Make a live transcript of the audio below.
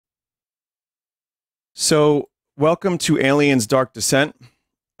So, welcome to Aliens Dark Descent.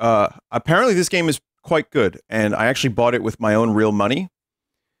 Apparently this game is quite good, and I actually bought it with my own real money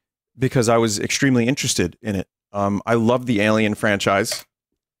because I was extremely interested in it. I love the Alien franchise,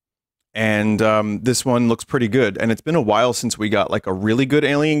 and this one looks pretty good, and it's been a while since we got like a really good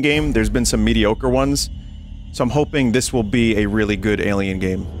Alien game. There's been some mediocre ones, so I'm hoping this will be a really good Alien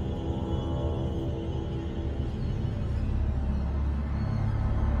game.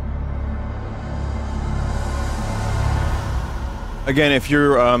 Again, if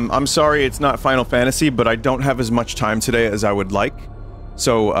you're, I'm sorry it's not Final Fantasy, but I don't have as much time today as I would like.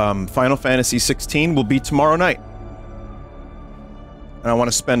 So, Final Fantasy 16 will be tomorrow night. And I want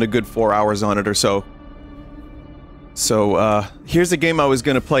to spend a good 4 hours on it or so. So, here's a game I was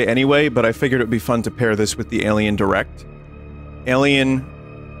going to play anyway, but I figured it would be fun to pair this with the Alien Direct. Aliens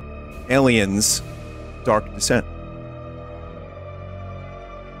Dark Descent.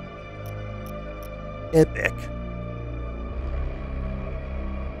 Epic.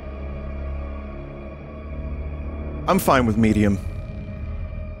 I'm fine with medium.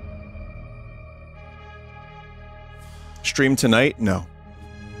 Stream tonight? No.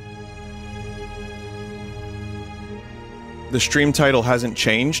 The stream title hasn't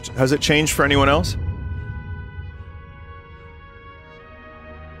changed. Has it changed for anyone else?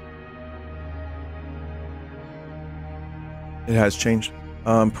 It has changed.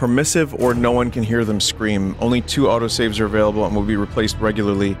 Permissive or no one can hear them scream. Only 2 autosaves are available and will be replaced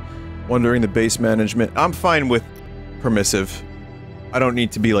regularly. One during the base management. I'm fine with permissive. I don't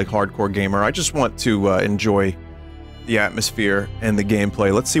need to be like hardcore gamer. I just want to enjoy the atmosphere and the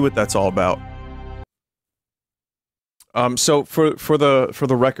gameplay. Let's see what that's all about. So for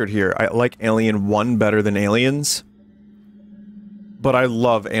the record here, I like Alien 1 better than Aliens, but I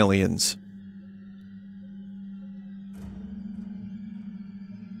love Aliens.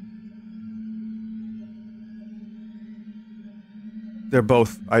 They're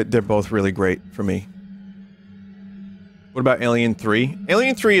both really great for me. What about Alien 3?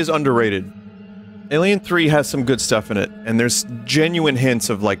 Alien 3 is underrated. Alien 3 has some good stuff in it, and there's genuine hints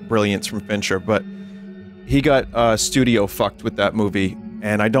of, like, brilliance from Fincher, but he got, studio fucked with that movie,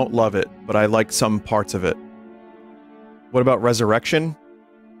 and I don't love it, but I like some parts of it. What about Resurrection?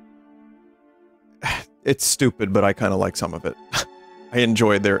 It's stupid, but I kinda like some of it. I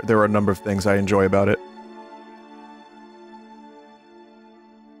enjoy it. There are a number of things I enjoy about it.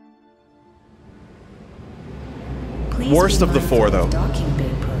 Worst of the 4, though. Docking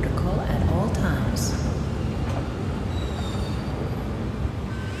bay protocol at all times.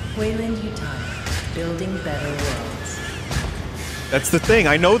 Wayland, Utah. Building better worlds. That's the thing.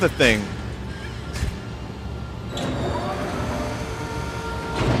 I know the thing.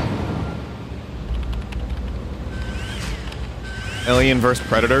 Alien vs.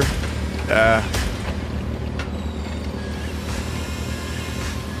 Predator?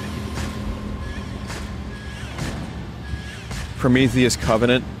 Prometheus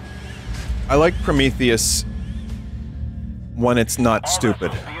Covenant. I like Prometheus when it's not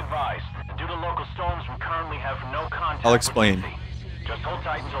stupid. I'll explain. Just hold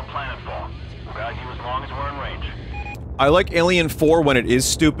tight until planetfall. We'll guide you as long as we're in range. I like Alien 4 when it is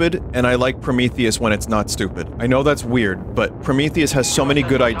stupid, and I like Prometheus when it's not stupid. I know that's weird, but Prometheus has so many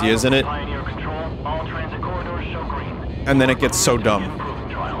good ideas in it, and then it gets so dumb.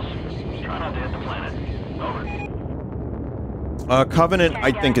 Covenant,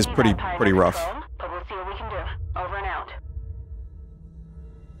 I think, is pretty rough. But we'll see what we can do. Over and out.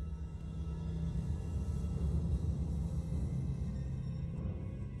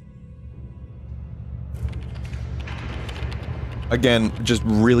 Again, just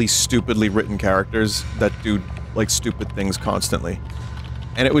really stupidly written characters that do, like, stupid things constantly.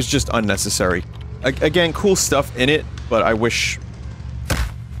 And it was just unnecessary. Again, cool stuff in it, but I wish...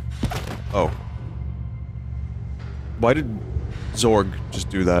 Oh. Why did Zorg just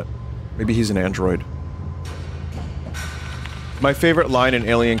do that? Maybe he's an android. My favorite line in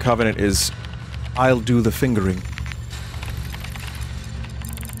Alien Covenant is, "I'll do the fingering."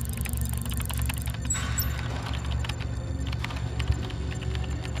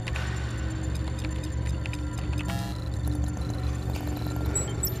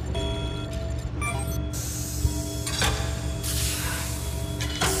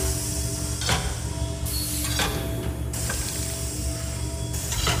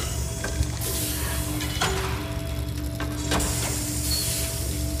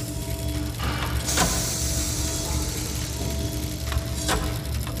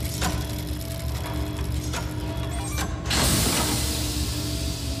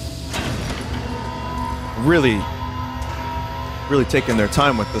 Really taking their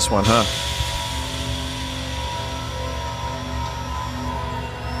time with this one, huh?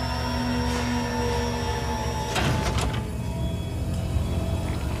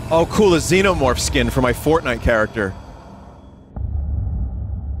 Oh, cool, a xenomorph skin for my Fortnite character.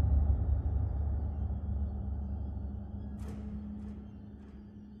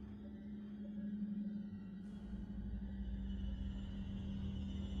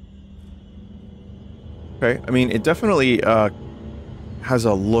 Okay, I mean, it definitely, has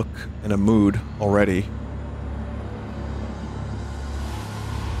a look and a mood already.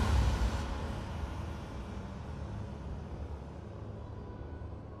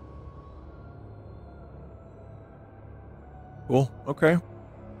 Cool, okay.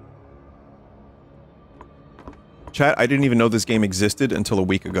 Chat, I didn't even know this game existed until a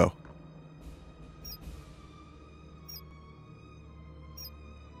week ago.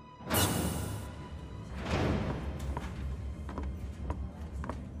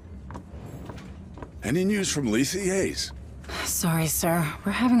 Any news from Lethe, Hayes? Sorry, sir.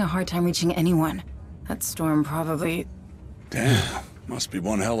 We're having a hard time reaching anyone. That storm probably... Damn. Must be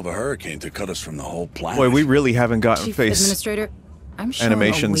one hell of a hurricane to cut us from the whole planet. Boy, we really haven't gotten Chief face Administrator, I'm showing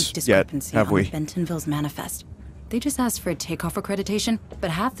animations a weight discrepancy yet, have on we? the Bentonville's manifest. They just asked for a takeoff accreditation, but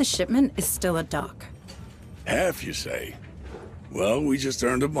half the shipment is still at dock. Half, you say? Well, we just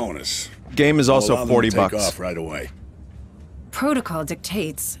earned a bonus. Game is also I'll allow them 40 to take bucks. off right away. Protocol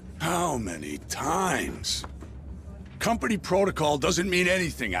dictates. How many times? Company protocol doesn't mean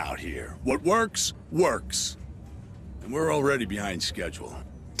anything out here. What works, works. And we're already behind schedule.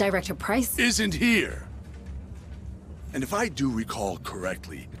 Director Price? Isn't here. And if I do recall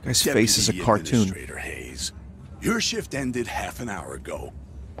correctly, That guy's face is a Deputy cartoon. Administrator Hayes, your shift ended half an hour ago.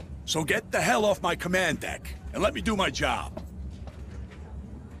 So get the hell off my command deck and let me do my job.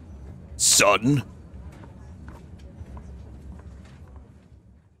 Son.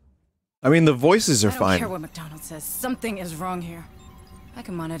 I mean, the voices are I don't fine. care what McDonald says. Something is wrong here. I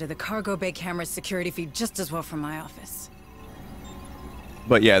can monitor the cargo bay camera's security feed just as well from my office.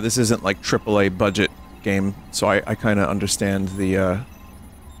 But yeah, this isn't like AAA budget game, so I kind of understand the,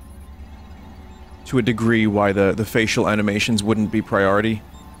 to a degree, why the facial animations wouldn't be priority.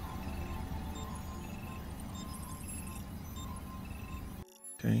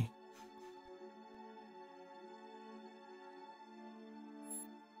 Okay.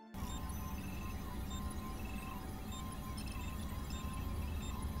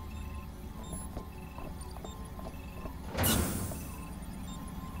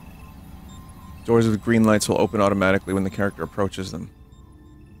 Doors with green lights will open automatically when the character approaches them.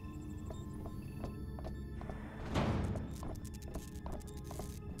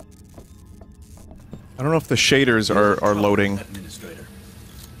 I don't know if the shaders are loading. Administrator.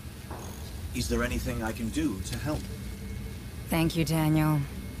 Is there anything I can do to help? Thank you, Daniel.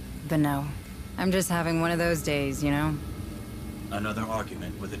 But no. I'm just having one of those days, you know? Another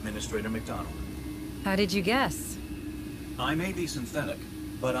argument with Administrator McDonald. How did you guess? I may be synthetic,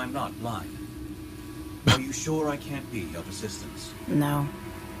 but I'm not blind. Are you sure I can't be of assistance? No.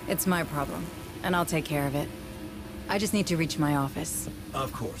 It's my problem, and I'll take care of it. I just need to reach my office.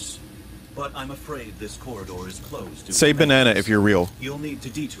 Of course. But I'm afraid this corridor is closed to Say banana amenities. if you're real. You'll need to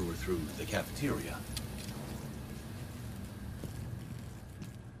detour through the cafeteria.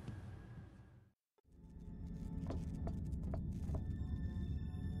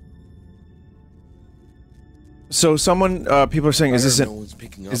 So someone, people are saying, is this No one's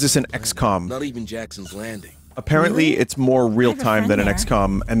picking up an on the plan. XCOM? Not even Jackson's Landing. Apparently, Really? it's more real I have a time than an friend there.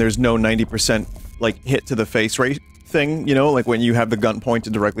 XCOM, and there's no 90% like hit to the face rate thing. You know, like when you have the gun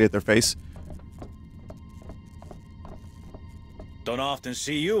pointed directly at their face. Don't often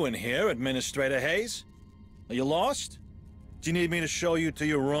see you in here, Administrator Hayes. Are you lost? Do you need me to show you to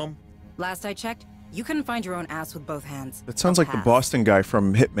your room? Last I checked, you couldn't find your own ass with both hands. That sounds I'll like the pass. Boston guy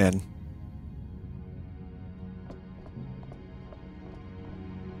from Hitman.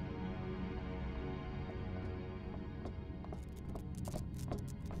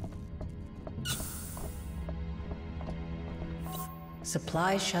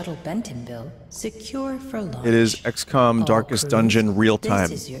 Supply shuttle Bentonville secure for launch. It is XCOM All Darkest crews, Dungeon real time.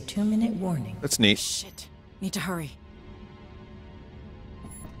 This is your 2-minute warning. That's neat. Shit. Need to hurry.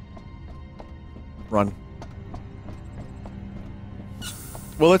 Run.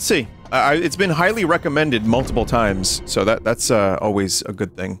 Well, let's see. It's been highly recommended multiple times, so that's always a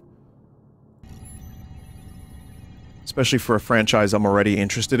good thing. Especially for a franchise I'm already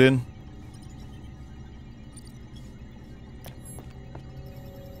interested in.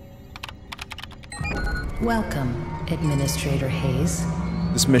 Welcome, Administrator Hayes.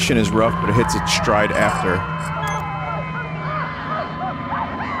 This mission is rough, but it hits its stride after.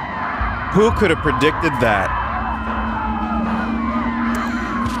 Who could have predicted that?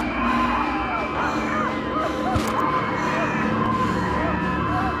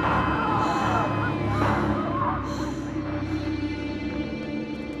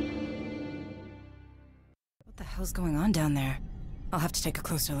 hell's going on down there? I'll have to take a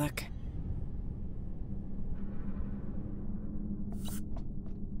closer look.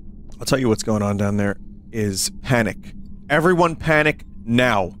 I'll tell you what's going on down there is panic. Everyone panic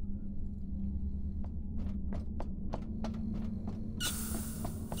now.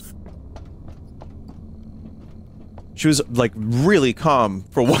 She was like really calm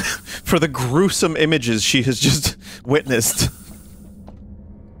for what, for the gruesome images she has just witnessed.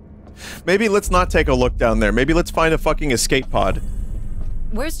 Maybe let's not take a look down there. Maybe let's find a fucking escape pod.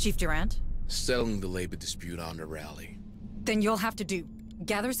 Where's Chief Durant? Settling the labor dispute on the rally. Then you'll have to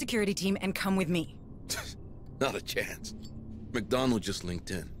gather a security team and come with me. Not a chance. McDonald just linked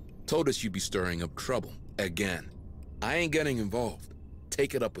in. Told us you'd be stirring up trouble. Again. I ain't getting involved.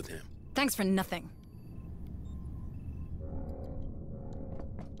 Take it up with him. Thanks for nothing.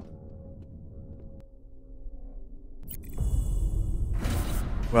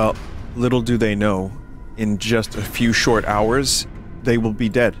 Well, little do they know, in just a few short hours, they will be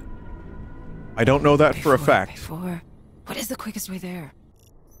dead. I don't know that for a fact. What is the quickest way there?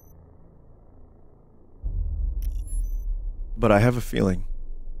 But I have a feeling.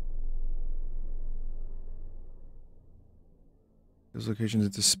 This location is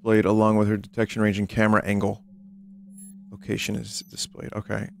displayed along with her detection range and camera angle. Location is displayed.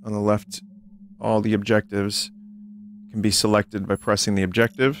 Okay. On the left, all the objectives can be selected by pressing the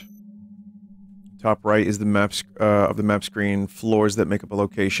objective. Top right is the maps of the map screen, floors that make up a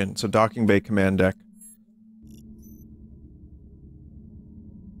location. So docking bay, command deck.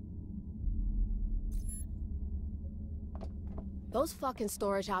 Those fucking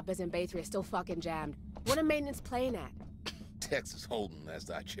storage hoppers in Bay 3 are still fucking jammed. What are maintenance playing at? Texas Hold'em, last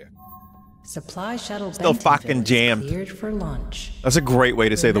I checked. Supply shuttle Still fucking jammed. Cleared for launch. That's a great way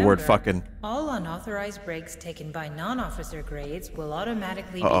to say the word fucking. All unauthorized breaks taken by non-officer grades will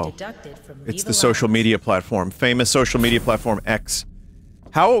automatically be deducted from leave It's the social media platform. Famous social media platform X.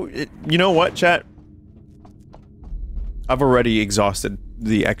 You know what, chat? I've already exhausted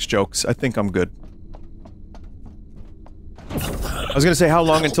the X jokes. I think I'm good. I was gonna say how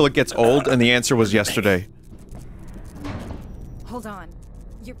long until it gets old, and the answer was yesterday. Hold on.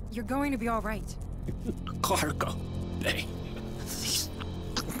 You're going to be all right. Cargo bay. These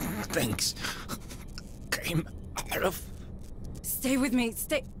things came out of... Stay with me.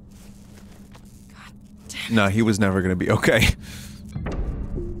 Stay. God damn. No, he was never gonna be okay.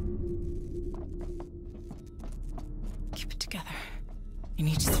 Keep it together. You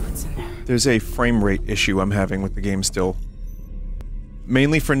need to see what's in there. There's a frame rate issue I'm having with the game still.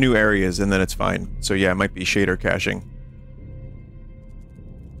 Mainly for new areas, and then it's fine. So yeah, it might be shader caching.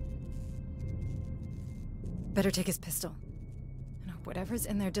 Better take his pistol. And hope whatever's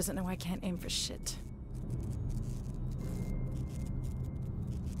in there doesn't know I can't aim for shit.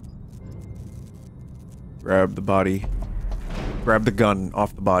 Grab the body. Grab the gun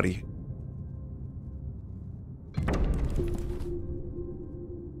off the body.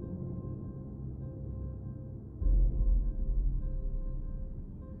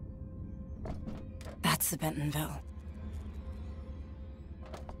 That's the Bentonville.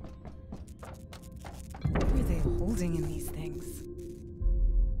 What are they holding in these things?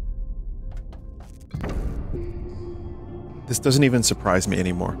 This doesn't even surprise me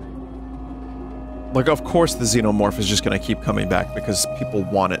anymore. Like, of course the xenomorph is just gonna keep coming back because people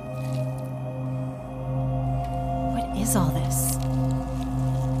want it. What is all this?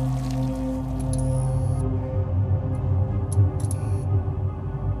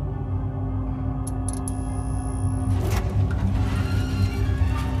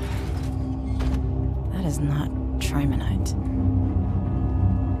 That is not trimonite.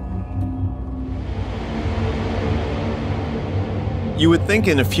 You would think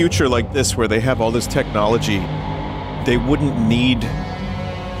in a future like this where they have all this technology, they wouldn't need,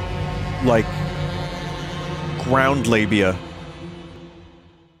 like, ground labia.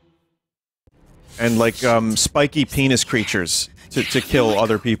 And, like, spiky penis creatures to kill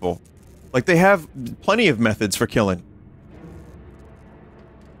other people. Like, they have plenty of methods for killing.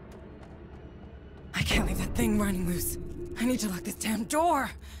 I can't leave that thing running loose. I need to lock this damn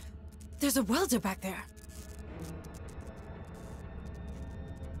door. There's a welder back there.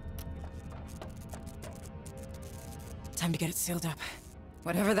 Time to get it sealed up.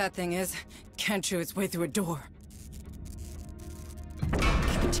 Whatever that thing is, can't chew its way through a door.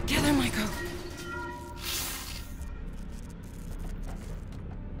 Keep it together, Michael.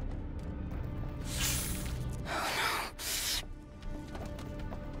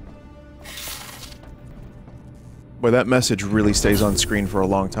 Boy, that message really stays on screen for a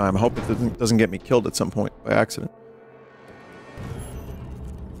long time. I hope it doesn't get me killed at some point by accident.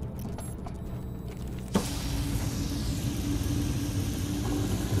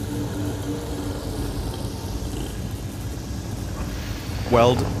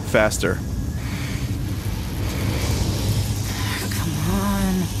 Weld faster. Come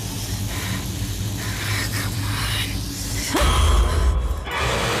on.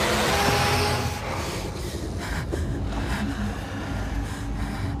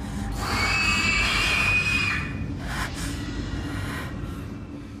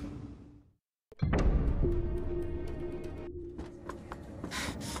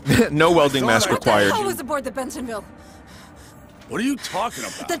 No welding mask required. What the hell was aboard the Bentonville? What are you talking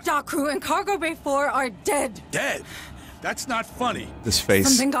about? The dock crew and Cargo Bay 4 are dead. Dead? That's not funny. This face.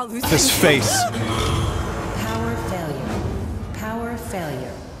 Something got loose. This face. Power failure. Power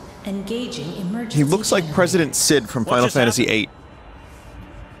failure. Engaging emergency. He looks like President Sid from Final Fantasy VIII.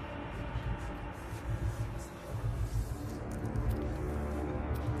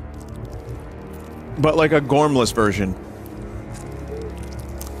 But like a gormless version.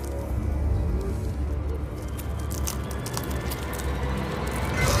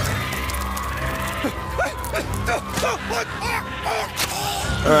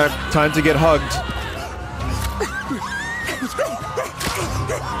 Alright, time to get hugged.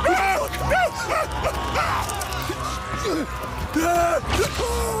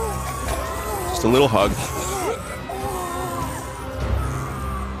 Just a little hug.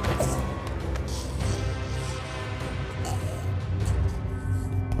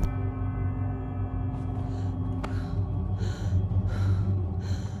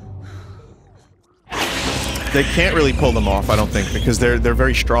 They can't really pull them off, I don't think, because they're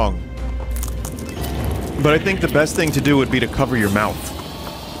very strong. But I think the best thing to do would be to cover your mouth.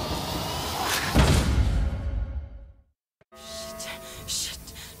 Shit.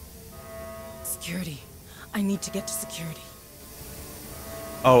 Security. I need to get to security.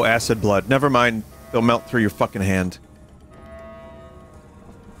 Oh, acid blood. Never mind. They'll melt through your fucking hand.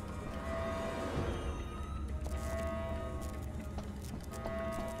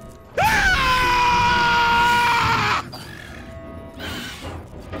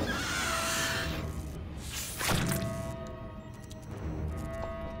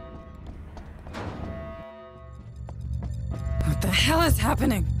 What the hell is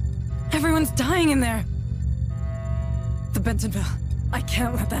happening? Everyone's dying in there. The Bentonville. I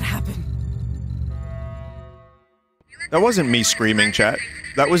can't let that happen. That wasn't me screaming, chat.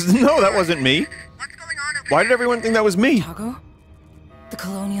 That was- no, that wasn't me. Why did everyone think that was me? Otago? The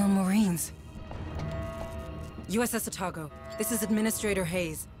Colonial Marines. USS Otago. This is Administrator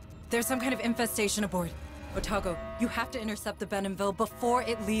Hayes. There's some kind of infestation aboard. Otago, you have to intercept the Bentonville before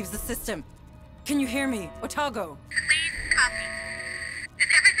it leaves the system. Can you hear me? Otago? Please copy. Is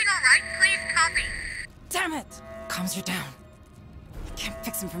everything alright? Please copy. Damn it! Comms are down. I can't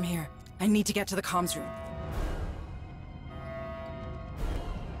fix him from here. I need to get to the comms room.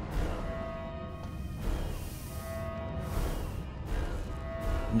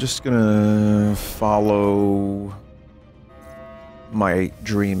 I'm just gonna follow my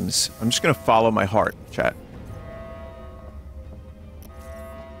dreams. I'm just gonna follow my heart, chat.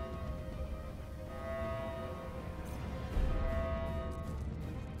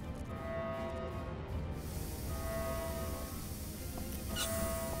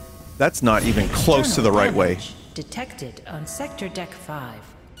 That's not even close to the right way. Detected on Sector Deck 5.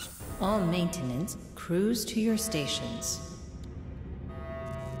 All maintenance, cruise to your stations.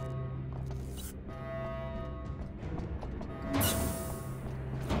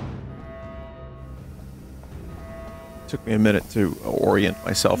 Took me a minute to orient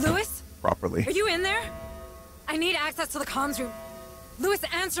myself Lewis? properly. Are you in there? I need access to the comms room. Lewis,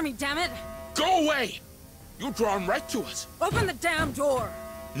 answer me, damn it! Go away! You'll draw him right to us. Open the damn door!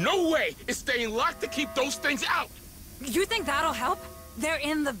 No way! It's staying locked to keep those things out! You think that'll help? They're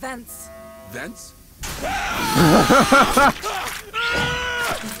in the vents. Vents?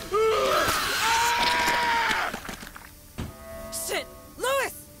 Shit!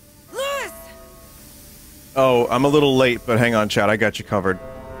 Lewis! Lewis! Oh, I'm a little late, but hang on, chat. I got you covered.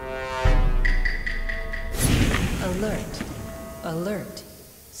 Alert. Alert.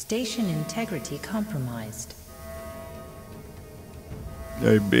 Station integrity compromised.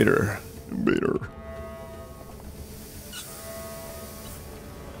 I beat her. I beat her.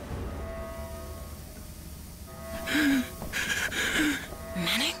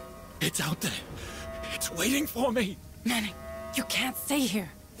 Manning? It's out there. It's waiting for me. Manning, you can't stay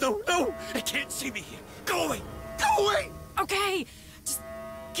here. No, no! It can't see me here. Go away! Go away! Okay, just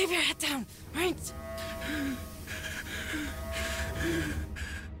keep your head down, right?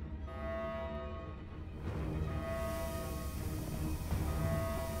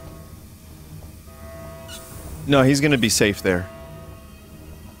 No, he's gonna be safe there.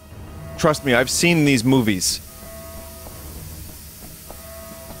 Trust me, I've seen these movies.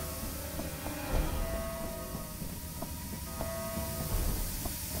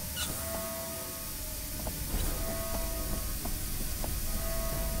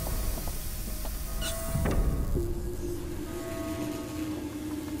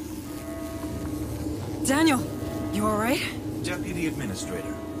 You alright? Deputy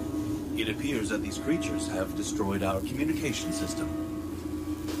Administrator, it appears that these creatures have destroyed our communication system.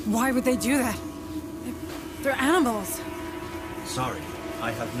 Why would they do that? They're animals. Sorry,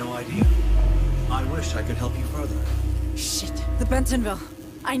 I have no idea. I wish I could help you further. Shit, the Bentonville.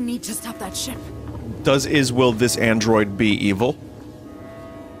 I need to stop that ship. Will this android be evil?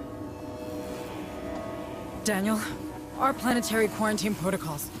 Daniel, our planetary quarantine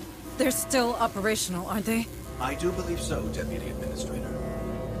protocols. They're still operational, aren't they? I do believe so, Deputy Administrator.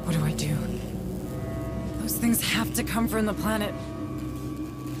 What do I do? Those things have to come from the planet.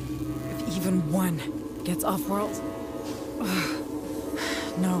 If even one gets off-world...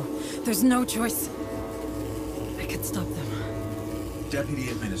 No, there's no choice. I can stop them. Deputy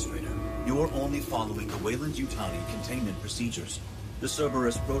Administrator, you're only following the Weyland-Yutani containment procedures. The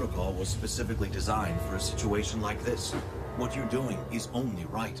Cerberus protocol was specifically designed for a situation like this. What you're doing is only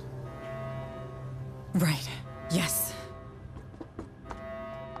right. Right. Yes.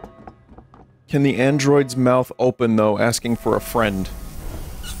 Can the android's mouth open, though, asking for a friend?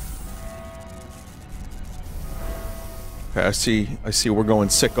 Okay, I see we're going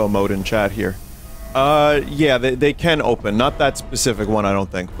sicko mode in chat here. Yeah, they can open. Not that specific one, I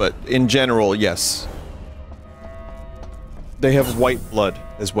don't think, but in general, yes. They have white blood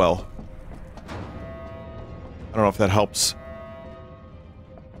as well. I don't know if that helps.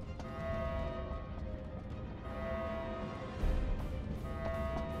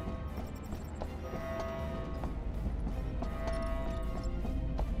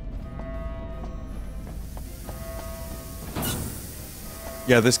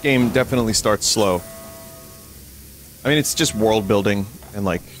 Yeah, this game definitely starts slow. I mean, it's just world building, and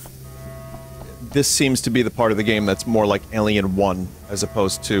like... This seems to be the part of the game that's more like Alien 1, as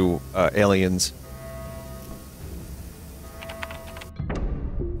opposed to, Aliens.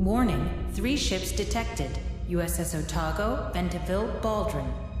 Warning, 3 ships detected. USS Otago, Bentonville,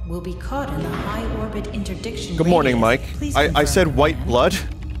 Baldwin. Will be caught in the high-orbit interdiction. Good morning, Mike. I said white blood?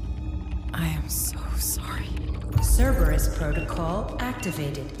 I am so sorry. Cerberus protocol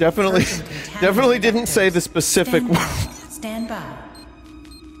activated. Definitely didn't say the specific one. Stand by.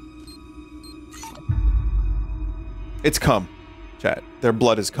 It's cum, chat. Their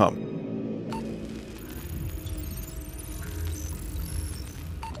blood is cum.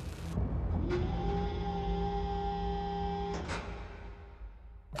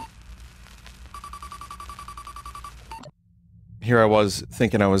 Here I was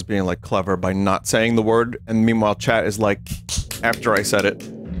thinking I was being like clever by not saying the word, and meanwhile chat is like, after I said it.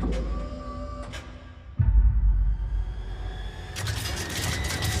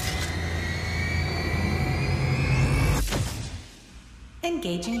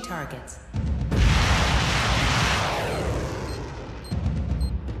 Engaging targets.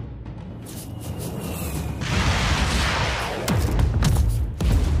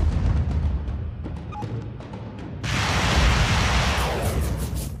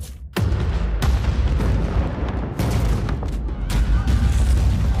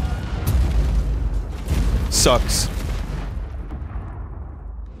 Sucks.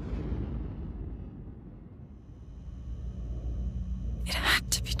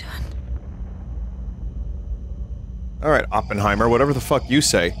 Alright, Oppenheimer, whatever the fuck you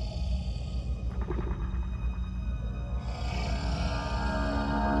say.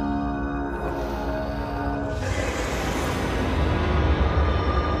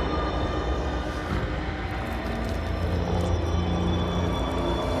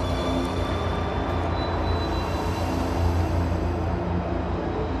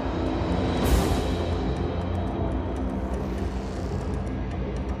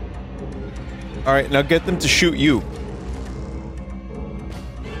 Alright, now get them to shoot you.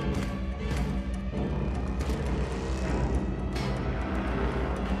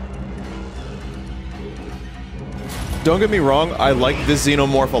 Don't get me wrong, I like this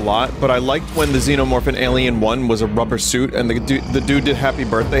xenomorph a lot, but I liked when the xenomorph in Alien 1 was a rubber suit and the dude did happy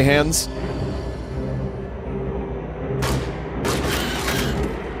birthday hands.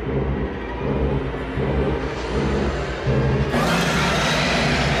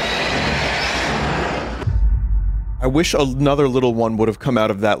 I wish another little one would have come out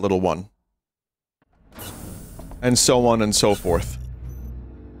of that little one. And so on and so forth.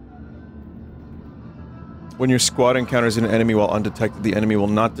 When your squad encounters an enemy while undetected, the enemy will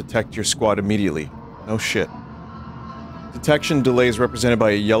not detect your squad immediately. No shit. Detection delay is represented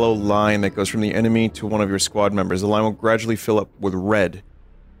by a yellow line that goes from the enemy to one of your squad members. The line will gradually fill up with red.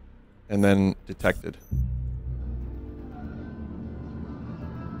 And then detected.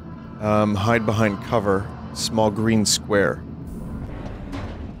 Hide behind cover. Small green square.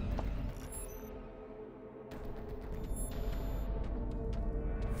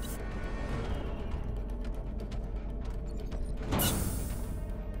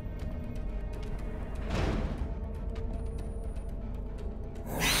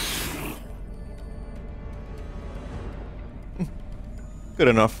 good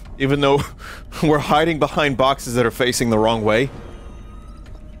enough, even though we're hiding behind boxes that are facing the wrong way.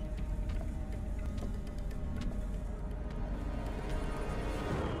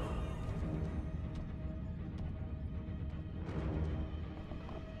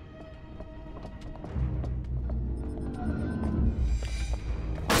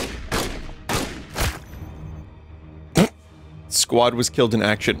 Squad was killed in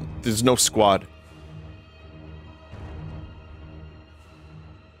action. There's no squad.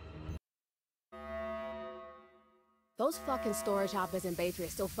 Those fucking storage hoppers in Baytree are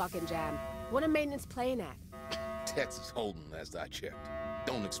still fucking jammed. What are maintenance playing at? Texas Hold'em, last I checked.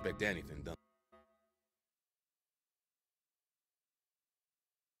 Don't expect anything done.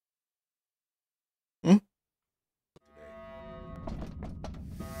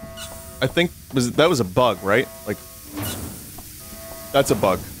 I think that was a bug, right? Like, that's a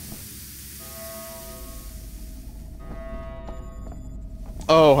bug.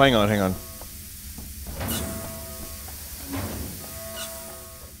 Oh, hang on, hang on.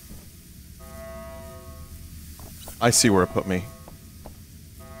 I see where it put me.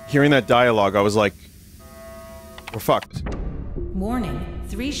 Hearing that dialogue, I was like, we're fucked. Warning,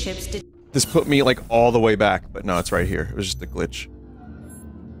 3 ships did. This put me like all the way back, but no, it's right here. It was just a glitch.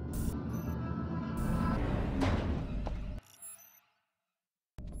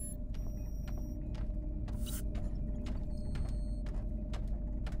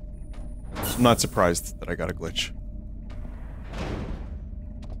 I'm not surprised that I got a glitch.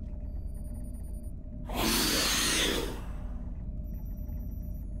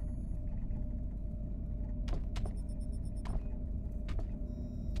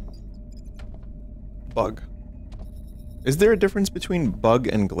 Bug. Is there a difference between bug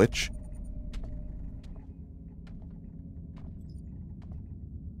and glitch?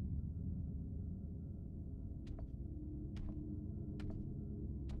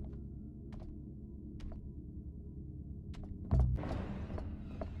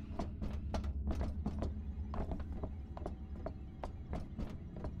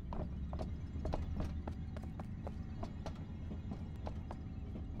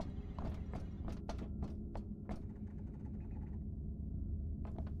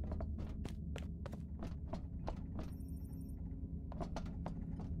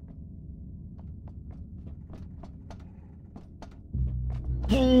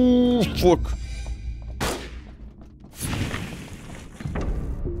 Fuck.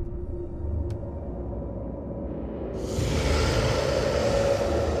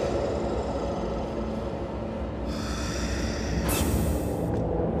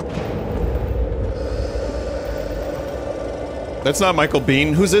 That's not Michael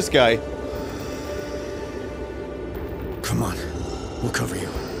Biehn. Who's this guy? Come on. We'll cover you.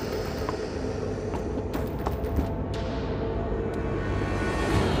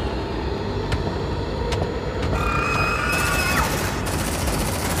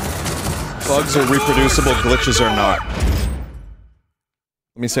 Bugs are reproducible, glitches are not.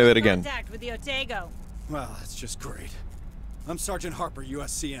 Let me say that again. Contact with the Otago. Well, that's just great. I'm Sergeant Harper,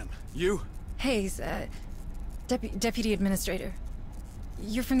 USCM. You? Hayes, Deputy Administrator.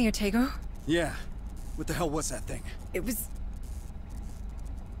 You're from the Otago? Yeah. What the hell was that thing? It was...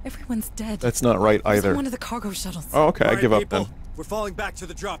 Everyone's dead. That's not right either. It was on one of the cargo shuttles. Oh, okay, I give up people. then. We're falling back to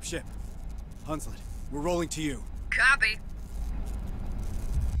the dropship. Hunslet, we're rolling to you. Copy.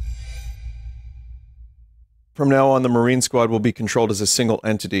 From now on, the Marine Squad will be controlled as a single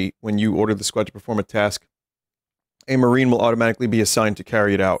entity. When you order the squad to perform a task, a Marine will automatically be assigned to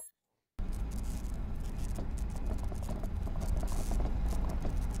carry it out.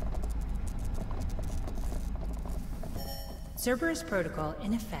 Cerberus Protocol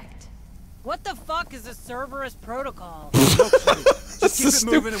in effect. What the fuck is a Cerberus Protocol? Just keep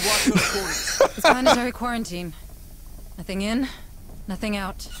it moving and watch those corners. It's planetary quarantine. Nothing in, nothing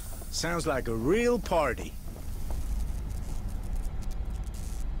out. Sounds like a real party.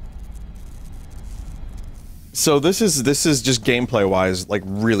 So this is just gameplay-wise, like,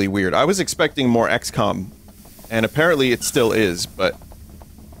 really weird. I was expecting more XCOM, and apparently it still is, but...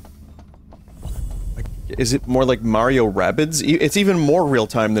 Like, is it more like Mario Rabbids? It's even more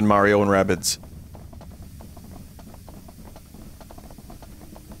real-time than Mario and Rabbids.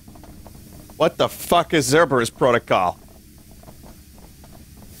 What the fuck is Cerberus Protocol?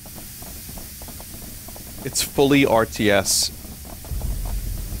 It's fully RTS.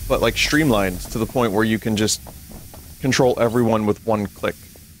 But, like, streamlined to the point where you can just control everyone with one click.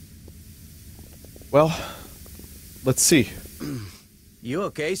 Well, let's see. You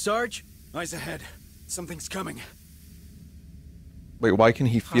okay, Sarge? Eyes ahead. Something's coming. Wait, why can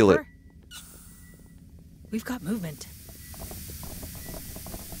he feel Harper? it? We've got movement.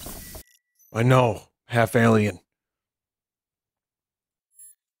 I know. Half alien.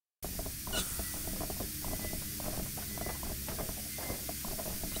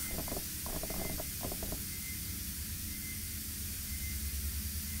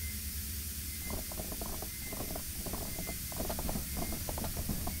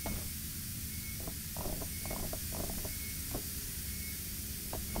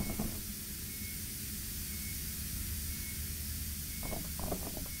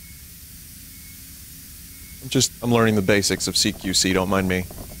 I'm learning the basics of CQC, don't mind me.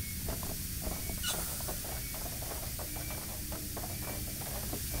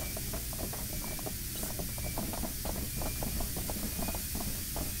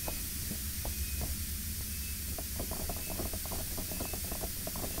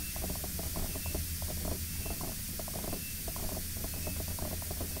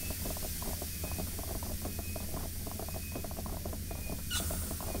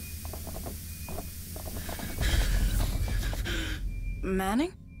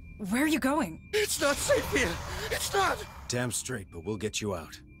 Manning? Where are you going? It's not safe here! It's not! Damn straight, but we'll get you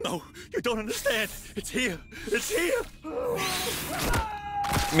out. No, you don't understand. It's here. It's here.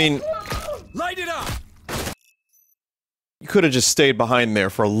 I mean... Light it up! You could have just stayed behind there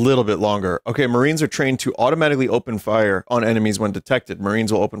for a little bit longer. Okay, Marines are trained to automatically open fire on enemies when detected.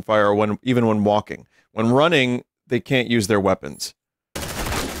 Marines will open fire even when walking. When running, they can't use their weapons.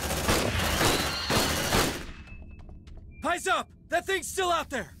 Eyes up! That thing's still out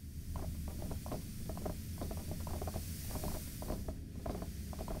there!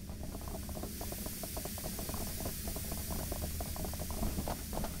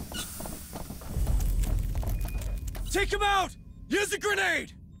 Take him out! Use a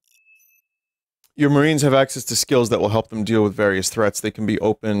grenade! Your Marines have access to skills that will help them deal with various threats. They can be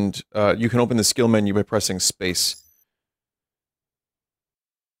opened... you can open the skill menu by pressing space.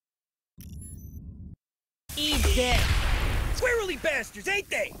 Eat this! Squirrely bastards, ain't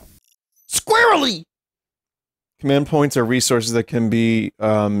they? Squirrely! Command points are resources that can be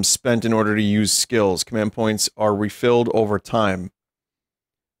spent in order to use skills. Command points are refilled over time.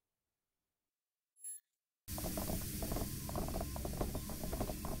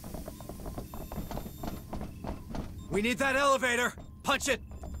 We need that elevator! Punch it!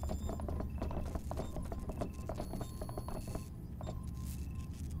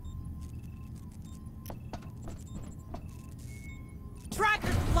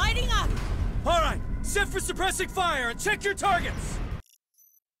 Tracker's lighting up! Alright, set for suppressing fire and check your targets!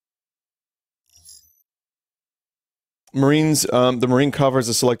 Marines, the Marine covers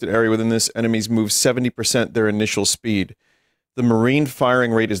a selected area within this. Enemies move 70% their initial speed. The Marine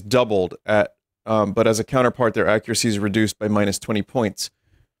firing rate is doubled at, but as a counterpart, their accuracy is reduced by minus 20 points.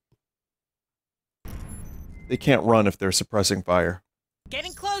 They can't run if they're suppressing fire.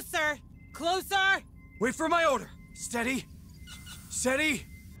 Getting closer! Closer! Wait for my order! Steady! Steady!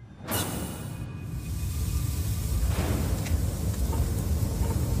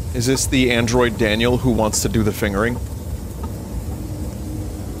 Is this the android Daniel who wants to do the fingering?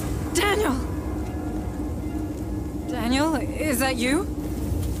 Daniel! Daniel, is that you?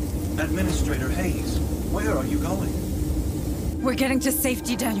 Administrator Hayes, where are you going? We're getting to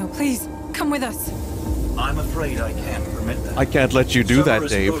safety, Daniel. Please, come with us. I'm afraid I can't permit that. I can't let you do that,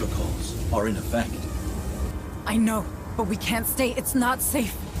 Cerberus Dave. protocols are in effect. I know, but we can't stay. It's not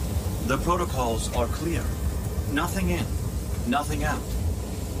safe. The protocols are clear. Nothing in, nothing out.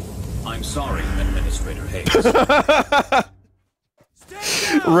 I'm sorry, Administrator Hayes.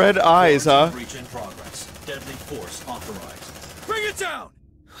 Red eyes, huh? Breach in progress. Deadly force authorized. Bring it down!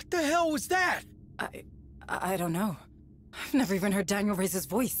 What the hell was that? I don't know. I've never even heard Daniel raise his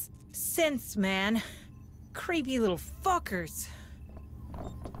voice. Sense, man. Creepy little fuckers.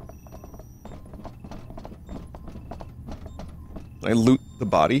 I loot the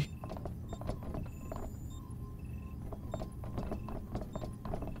body.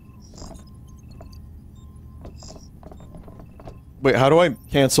 Wait, how do I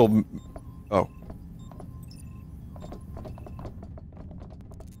cancel? Oh.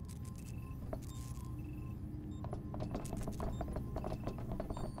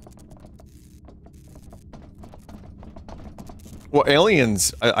 Well,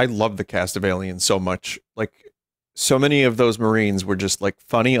 Aliens, I love the cast of Aliens so much. Like, so many of those Marines were just, like,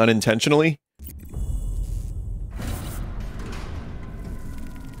 funny unintentionally.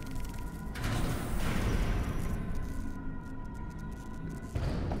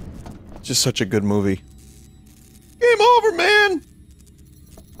 Just such a good movie. Game over, man!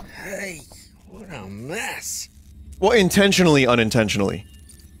 Hey, what a mess. Well, intentionally, unintentionally.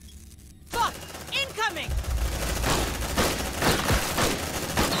 Fuck! Incoming!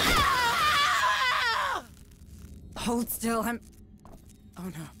 Hold still, I'm... Oh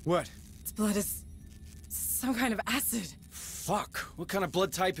no. What? Its blood is... some kind of acid. Fuck, what kind of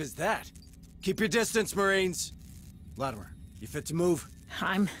blood type is that? Keep your distance, Marines. Latimer, you fit to move?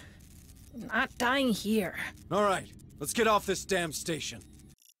 I'm not dying here. All right, let's get off this damn station.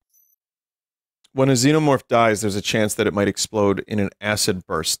 When a xenomorph dies, there's a chance that it might explode in an acid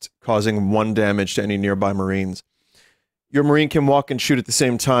burst, causing 1 damage to any nearby Marines. Your Marine can walk and shoot at the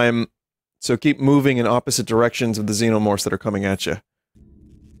same time, so keep moving in opposite directions of the xenomorphs that are coming at you.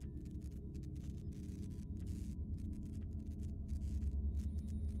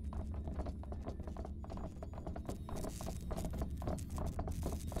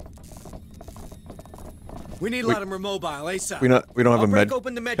 We need Latimer mobile, ASAP. We don't have a med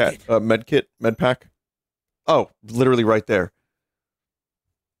open the med kit. Med pack. Oh, literally right there.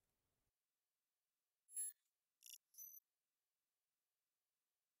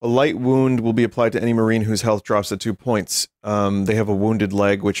 A light wound will be applied to any Marine whose health drops to 2 points. They have a wounded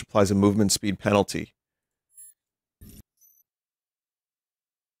leg, which applies a movement speed penalty.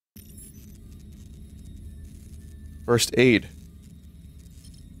 First aid.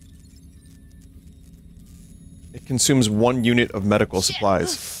 It consumes 1 unit of medical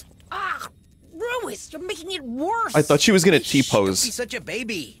supplies. Ah, Ruiz, you're making it worse. I thought she was gonna Don't T-pose. be such a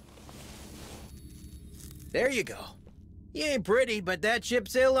baby. There you go. You ain't pretty, but that ship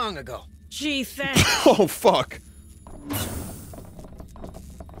sailed long ago. Gee, thanks. Oh, fuck.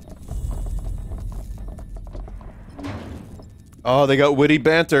 Oh, they got witty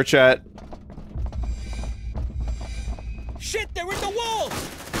banter, chat. Shit, they're in the wall!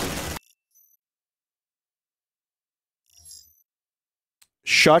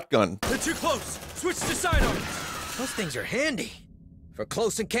 Shotgun. They're too close. Switch to sidearms. Those things are handy. For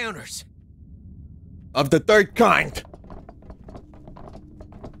close encounters. Of the 3rd kind.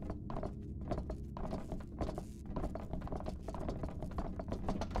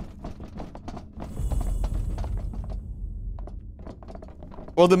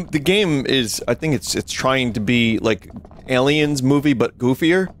 Well, the game is, I think it's trying to be like Aliens movie, but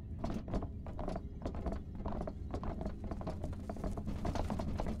goofier.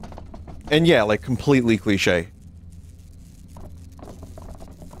 And yeah, like completely cliche.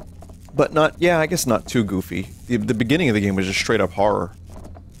 But not, yeah, I guess not too goofy. The beginning of the game was just straight up horror.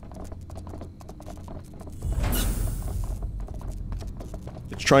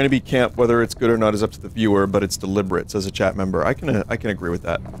 It's trying to be camp, whether it's good or not is up to the viewer, but it's deliberate, says a chat member. I can agree with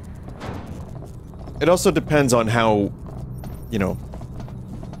that. It also depends on how, you know,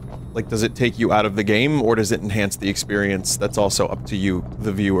 like, does it take you out of the game, or does it enhance the experience? That's also up to you,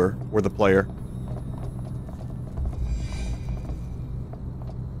 the viewer, or the player.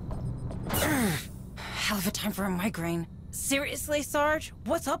 Hell of a time for a migraine. Seriously, Sarge?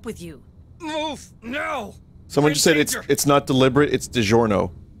 What's up with you? Move! No! Someone just said it's not deliberate, it's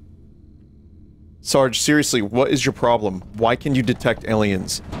DiGiorno. Sarge, seriously, what is your problem? Why can you detect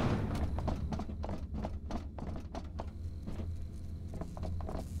aliens?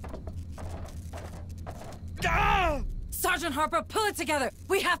 Ah! Sergeant Harper, pull it together!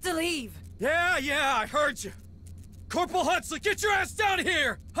 We have to leave! Yeah, I heard you. Corporal Hunslet, get your ass down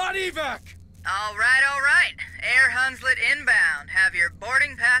here! Hot evac! All right. Air Hunslet inbound. Have your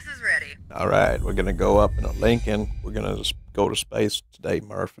boarding passes ready. Alright, we're gonna go up in a Lincoln. We're gonna just go to space today,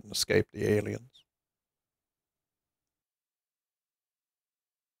 Murph, and escape the aliens.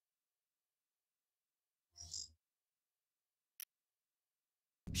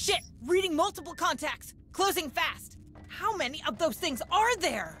 Shit! Reading multiple contacts! Closing fast! How many of those things are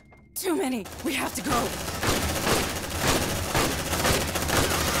there? Too many! We have to go!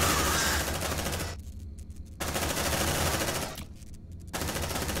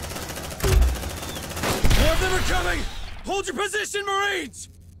 More of them are coming! Hold your position, Marines!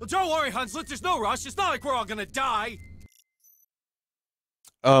 Well, don't worry, Hunslet, there's no rush. It's not like we're all gonna die.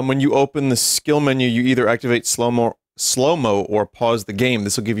 When you open the skill menu, you either activate slow-mo or pause the game.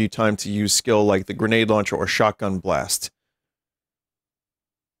 This will give you time to use skill like the grenade launcher or shotgun blast.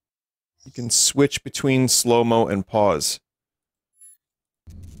 You can switch between slow-mo and pause.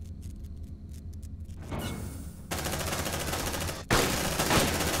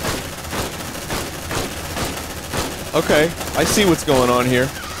 Okay, I see what's going on here.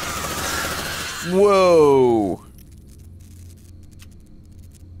 Whoa!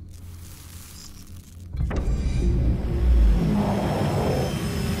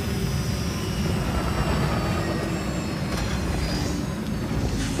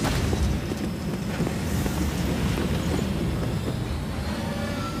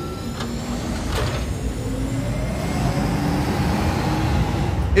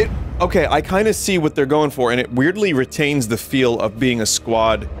 Okay, I kind of see what they're going for, and it weirdly retains the feel of being a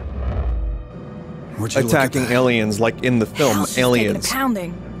squad attacking aliens, like in the film Hell, she's Aliens. taking a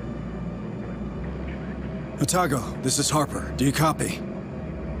pounding. Otago, this is Harper. Do you copy?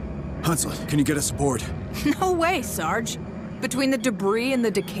 Hunslet, can you get us aboard? No way, Sarge. Between the debris and the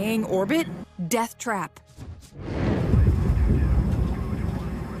decaying orbit, death trap.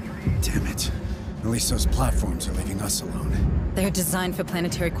 Damn it. At least those platforms are leaving us alone. They're designed for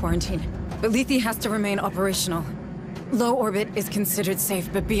planetary quarantine, but Lethe has to remain operational. Low orbit is considered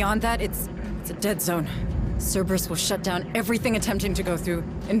safe, but beyond that, it's a dead zone. Cerberus will shut down everything attempting to go through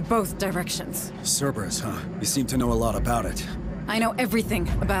in both directions. Cerberus, huh? You seem to know a lot about it. I know everything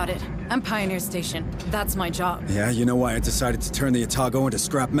about it. I'm Pioneer Station. That's my job. Yeah, you know why I decided to turn the Otago into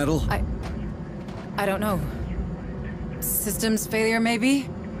scrap metal? I don't know. Systems failure, maybe?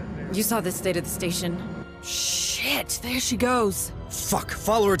 You saw the state of the station. Shit, there she goes. Fuck,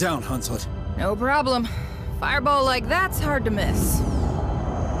 follow her down, Hunslet. No problem. Fireball like that's hard to miss.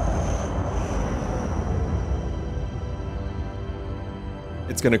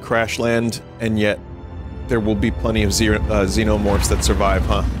 It's gonna crash land, and yet there will be plenty of xenomorphs that survive,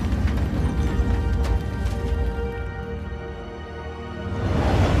 huh?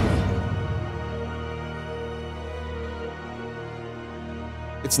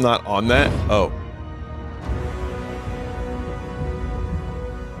 It's not on that? Oh.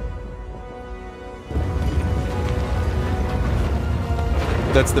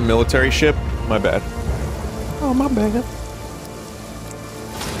 That's the military ship? My bad. Oh, my bad.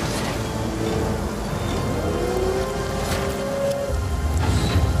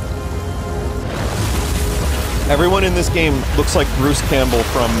 Everyone in this game looks like Bruce Campbell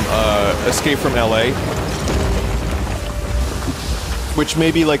from Escape from LA. Which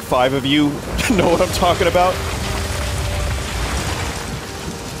maybe like 5 of you know what I'm talking about.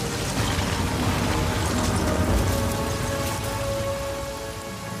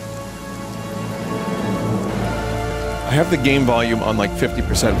 I have the game volume on like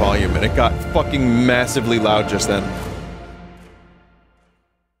 50% volume and it got fucking massively loud just then.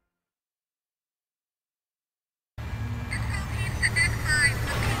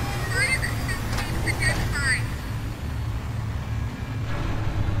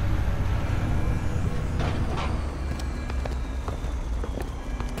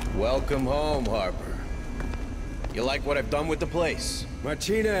 Welcome home, Harper. You like what I've done with the place?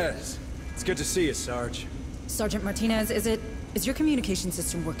 Martinez! It's good to see you, Sarge. Sergeant Martinez, is your communication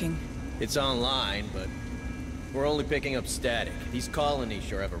system working? It's online, but we're only picking up static. These colonies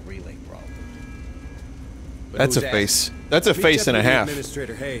sure have a relay problem. But that's a face. That's a face and a half.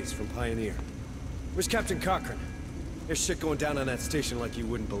 Administrator Hayes from Pioneer. Where's Captain Cochran? There's shit going down on that station like you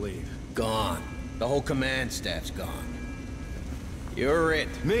wouldn't believe. Gone. The whole command staff's gone. You're it.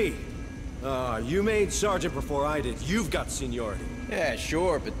 Me? You made sergeant before I did. You've got seniority. Yeah,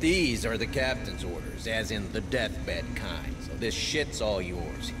 sure, but these are the captain's orders, as in the deathbed kind. So this shit's all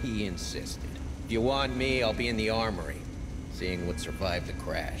yours. He insisted. If you want me, I'll be in the armory, seeing what survived the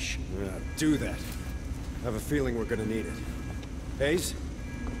crash. Do that. I have a feeling we're gonna need it. Hayes?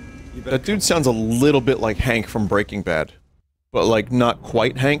 You better that dude sounds a little bit like Hank from Breaking Bad. But like, not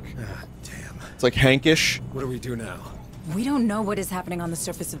quite Hank. Damn. It's like Hankish. What do we do now? We don't know what is happening on the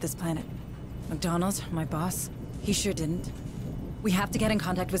surface of this planet. McDonald, my boss, he sure didn't. We have to get in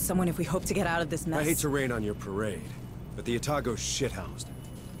contact with someone if we hope to get out of this mess. I hate to rain on your parade, but the Otago's shithoused.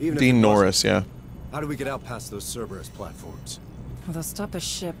 Even Dean Norris, yeah. How do we get out past those Cerberus platforms? Well, they'll stop a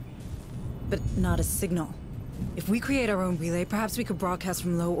ship, but not a signal. If we create our own relay, perhaps we could broadcast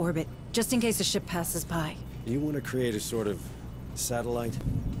from low orbit, just in case a ship passes by. You want to create a sort of satellite?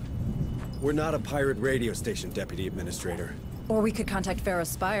 We're not a pirate radio station, Deputy Administrator. Or we could contact Pharaoh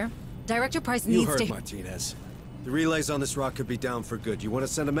Spire. Director Price needs to— You heard Martinez. The relays on this rock could be down for good. You want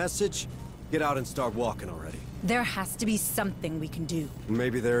to send a message? Get out and start walking already. There has to be something we can do.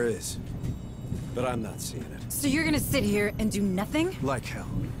 Maybe there is. But I'm not seeing it. So you're gonna sit here and do nothing? Like hell.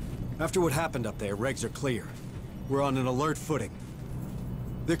 After what happened up there, regs are clear. We're on an alert footing.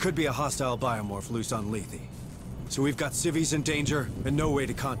 There could be a hostile biomorph loose on Lethe. So we've got civvies in danger and no way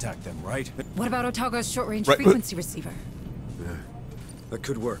to contact them, right? What about Otago's short-range frequency receiver? Yeah, that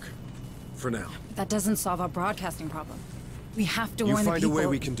could work. For now. That doesn't solve our broadcasting problem. We have to warn the people. You find a way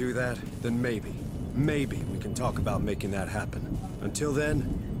we can do that, then maybe we can talk about making that happen. Until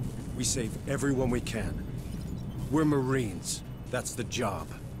then, we save everyone we can. We're Marines. That's the job.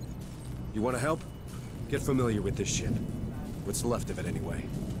 You want to help? Get familiar with this ship. What's left of it anyway.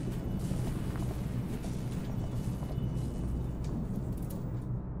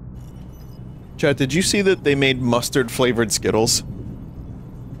 Chad, did you see that they made mustard-flavored Skittles?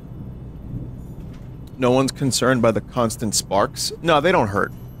 No one's concerned by the constant sparks. No, they don't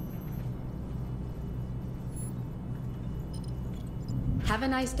hurt. Have a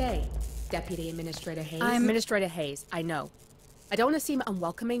nice day, Deputy Administrator Hayes. Administrator Hayes, I know. I don't want to seem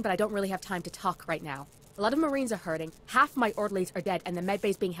unwelcoming, but I don't really have time to talk right now. A lot of Marines are hurting, half my orderlies are dead, and the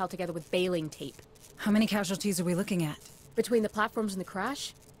medbay's being held together with baling tape. How many casualties are we looking at? Between the platforms and the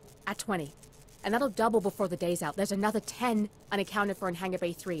crash? At 20. And that'll double before the day's out. There's another 10 unaccounted for in Hangar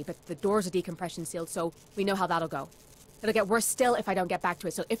Bay 3, but the doors are decompression sealed, so we know how that'll go. It'll get worse still if I don't get back to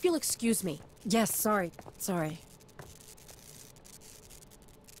it, so if you'll excuse me. Yes, sorry.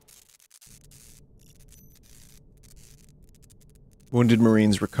 Wounded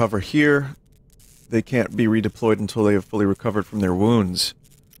Marines recover here. They can't be redeployed until they have fully recovered from their wounds.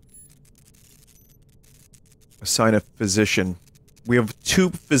 Assign a physician. We have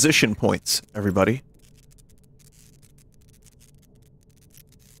 2 physician points, everybody.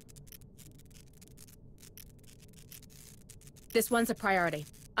 This one's a priority.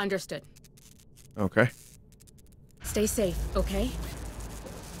 Understood. Okay. Stay safe, okay?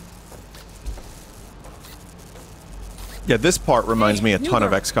 Yeah, this part reminds me a ton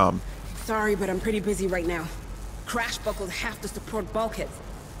of XCOM. Sorry, but I'm pretty busy right now. Crash buckled half the support bulkheads.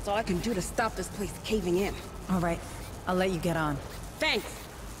 That's all I can do to stop this place caving in. All right. I'll let you get on. Thanks.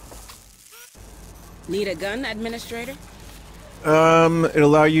 Need a gun, Administrator? It'll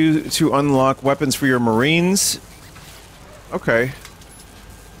allow you to unlock weapons for your Marines. Okay.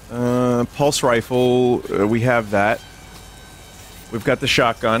 Pulse rifle, we have that. We've got the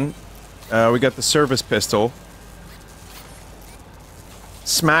shotgun. We got the service pistol.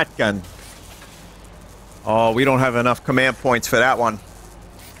 Smat gun. Oh, we don't have enough command points for that one.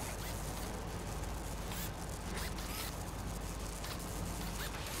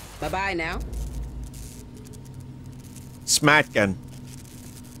 Bye-bye now. Smat gun.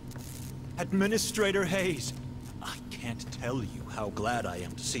 Administrator Hayes, I can't tell you how glad I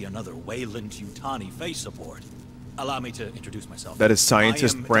am to see another Weyland-Yutani face aboard. Allow me to introduce myself. That is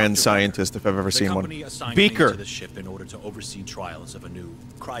scientist, brand scientist, if I've ever seen one. Beaker! Me to the ship in order to oversee trials of a new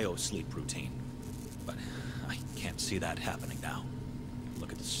cryo-sleep routine. But I can't see that happening now.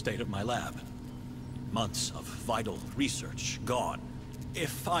 Look at the state of my lab. Months of vital research gone.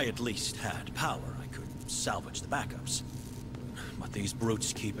 If I at least had power, I could salvage the backups. But these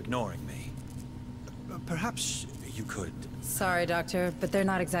brutes keep ignoring me. Perhaps you could... Sorry, Doctor, but they're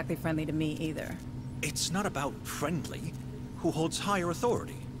not exactly friendly to me either. It's not about friendly. Who holds higher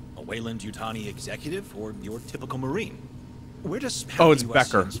authority? A Weyland-Yutani executive or your typical Marine? Where does it's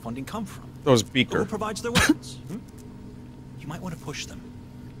Becker. funding come from? That was Beaker. Who provides their weapons? You might want to push them.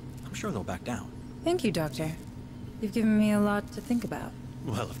 I'm sure they'll back down. Thank you, Doctor. You've given me a lot to think about.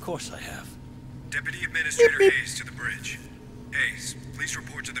 Well, of course I have. Deputy Administrator Hayes to the bridge. Hayes, please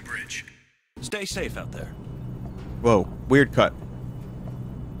report to the bridge. Stay safe out there. Whoa, weird cut.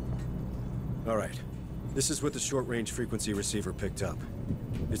 All right. This is what the short-range frequency receiver picked up.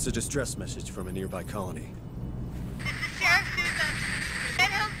 It's a distress message from a nearby colony. Sheriff Susan. Red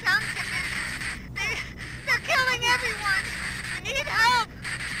Hill Junction. They're killing everyone. We need help.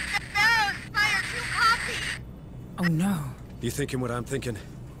 The Barrows fire 2 copy. Oh no. You thinking what I'm thinking?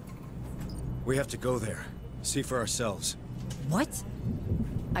 We have to go there. See for ourselves. What?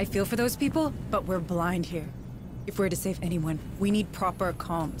 I feel for those people, but we're blind here. If we're to save anyone, we need proper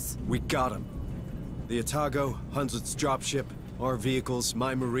comms. We got them. The Otago, Hunslet's dropship, our vehicles,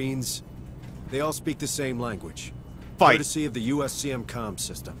 my Marines, they all speak the same language. Fight. Courtesy of the USCM comm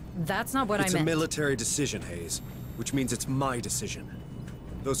system. That's not what I meant. It's a military decision, Hayes, which means it's my decision.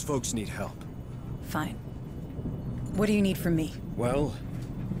 Those folks need help. Fine. What do you need from me? Well,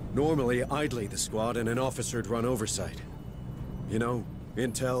 normally I'd lead the squad and an officer'd run oversight. You know,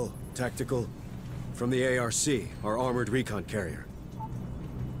 intel, tactical, from the ARC, our armored recon carrier.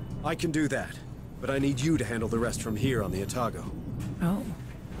 I can do that, but I need you to handle the rest from here on the Otago. Oh,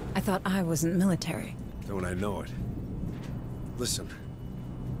 I thought I wasn't military. Don't I know it? Listen,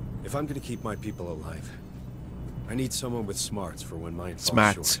 if I'm gonna keep my people alive, I need someone with smarts for when mine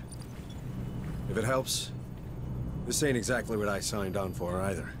falls short. If it helps, this ain't exactly what I signed on for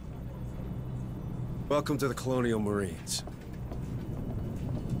either. Welcome to the Colonial Marines.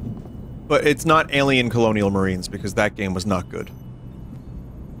 But it's not Alien Colonial Marines, because that game was not good.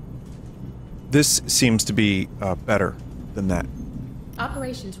 This seems to be better than that.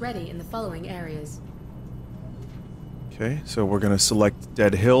 Operations ready in the following areas. Okay, so we're gonna select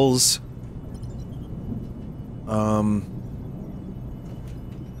Dead Hills.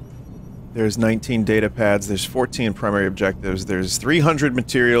 There's 19 data pads, there's 14 primary objectives, there's 300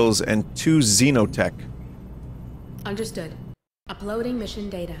 materials, and 2 xenotech. Understood. Uploading mission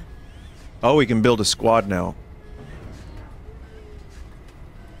data. Oh, we can build a squad now.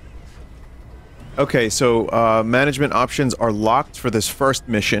 Okay, so management options are locked for this first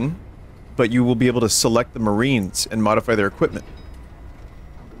mission, but you will be able to select the Marines and modify their equipment.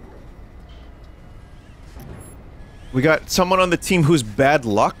 We got someone on the team who's bad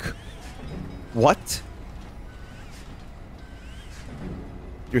luck? What?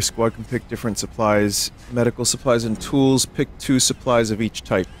 Your squad can pick different supplies, medical supplies and tools. Pick 2 supplies of each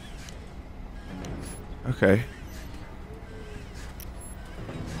type. Okay.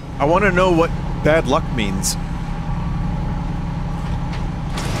 I want to know what bad luck means.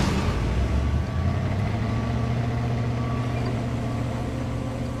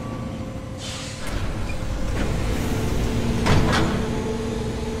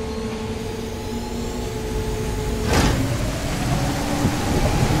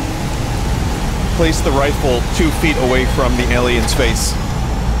 Place the rifle 2 feet away from the alien's face.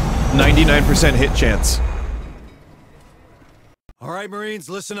 99% hit chance. Alright, Marines,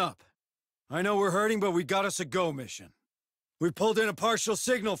 listen up. I know we're hurting, but we got us a go mission. We pulled in a partial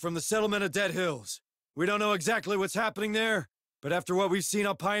signal from the settlement of Dead Hills. We don't know exactly what's happening there, but after what we've seen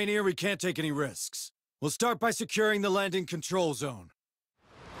on Pioneer, we can't take any risks. We'll start by securing the landing control zone.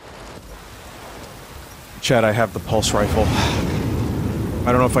 Chad, I have the pulse rifle.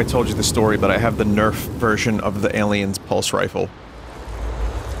 I don't know if I told you the story, but I have the Nerf version of the Alien's pulse rifle.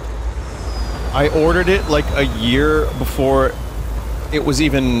 I ordered it like a year before it was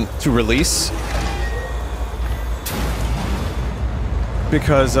even to release.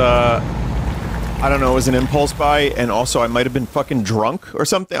 Because, I don't know, it was an impulse buy, and also I might have been fucking drunk or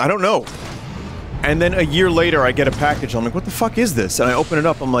something, I don't know. And then a year later I get a package, I'm like, what the fuck is this? And I open it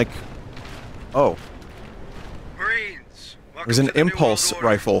up, I'm like, oh. There's an impulse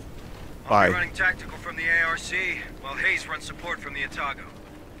rifle buy. I'll be running tactical from the ARC, while Hayes runs support from the Otago.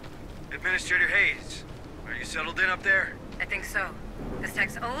 Administrator Hayes, are you settled in up there? I think so. This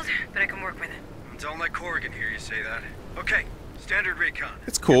tech's old, but I can work with it. Don't let Corrigan hear you say that. Okay, standard recon.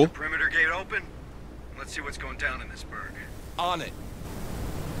 It's cool. Get the perimeter gate open. Let's see what's going down in this burg. On it.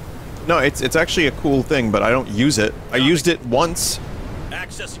 No, it's actually a cool thing, but I don't use it. I used it once.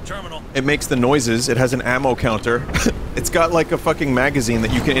 Accessing terminal. It makes the noises, it has an ammo counter. It's got like a fucking magazine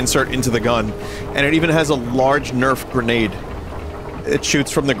that you can insert into the gun. And it even has a large Nerf grenade. It shoots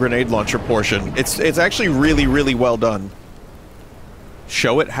from the grenade launcher portion. It's actually really, really well done.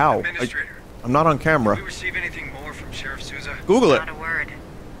 Show it how? I'm not on camera. Did we receive anything more from Sheriff Souza? Google it. Not a word.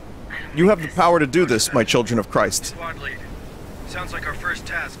 You have the power to do this, my children of Christ. Squad lead. Sounds like our first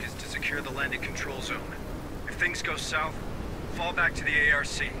task is to secure the landing control zone. If things go south, fall back to the ARC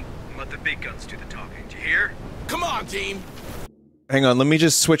and let the big guns do the talking. Do you hear? Come on, team! Hang on, let me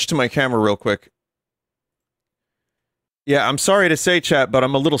just switch to my camera real quick. Yeah, I'm sorry to say, chat, but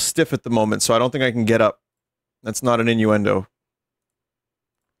I'm a little stiff at the moment, so I don't think I can get up. That's not an innuendo.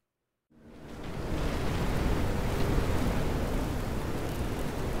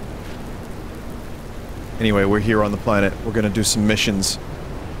 Anyway, we're here on the planet. We're gonna do some missions.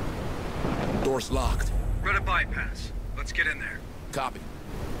 Door's locked. Run a bypass. Let's get in there. Copy.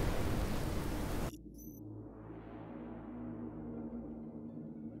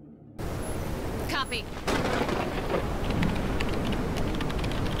 Copy.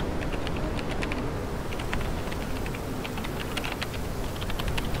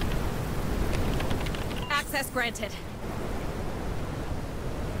 Access granted.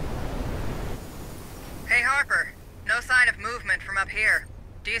 Hey, Harper. No sign of movement from up here.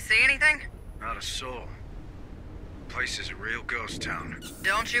 Do you see anything? Not a soul. Place is a real ghost town.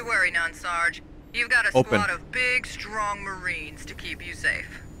 Don't you worry, none, Sarge. You've got a Open. squad of big, strong Marines to keep you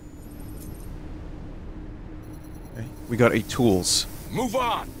safe. Okay. We got a tools. Move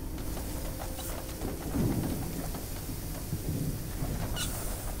on!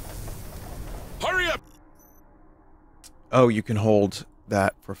 Hurry up! Oh, you can hold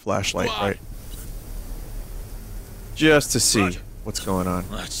that for flashlight, right? Just to see what's going on.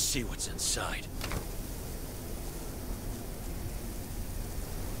 Let's see what's inside.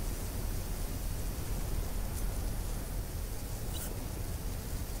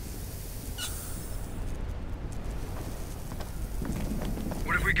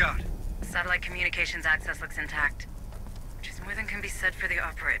 What have we got? Satellite communications access looks intact, which is more than can be said for the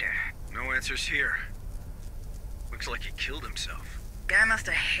operator. No answers here. Looks like he killed himself. Guy must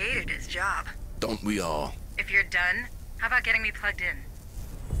have hated his job. Don't we all? If you're done, how about getting me plugged in?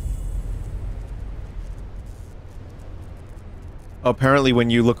 Apparently,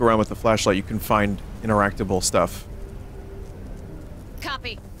 when you look around with the flashlight, you can find interactable stuff.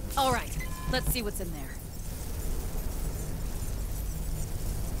 Copy. All right. Let's see what's in there.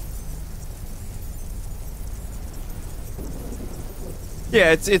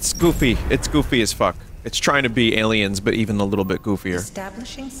 Yeah, it's goofy. It's goofy as fuck. It's trying to be Aliens, but even a little bit goofier.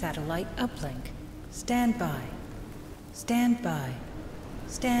 Establishing satellite uplink. Stand by. Stand by.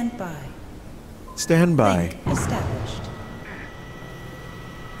 Stand by. Stand by. Link established.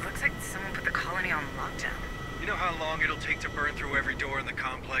 Looks like someone put the colony on lockdown. You know how long it'll take to burn through every door in the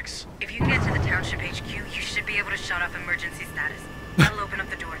complex? If you can get to the township HQ, you should be able to shut off emergency status. That'll open up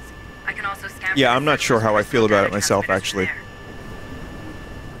the doors. I can also scan. Yeah, I'm not sure how I feel about it myself, actually.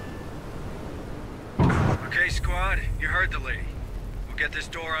 Okay, squad, you heard the lady. We'll get this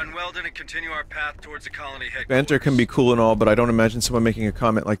door unwelded and continue our path towards the colony headquarters. Banter can be cool and all, but I don't imagine someone making a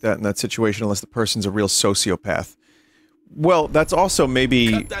comment like that in that situation unless the person's a real sociopath. Well, that's also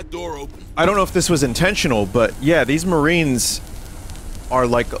maybe... Cut that door open. I don't know if this was intentional, but yeah, these Marines are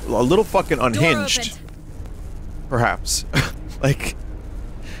like a little fucking unhinged. Perhaps. Like,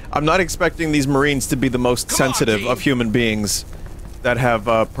 I'm not expecting these Marines to be the most sensitive of human beings that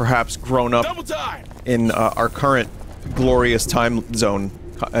have perhaps grown up in our current glorious time zone,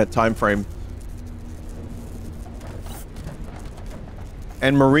 time frame.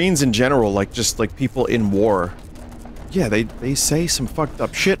 And Marines in general, like just like people in war, yeah, they say some fucked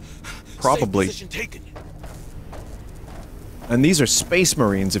up shit, probably. And these are Space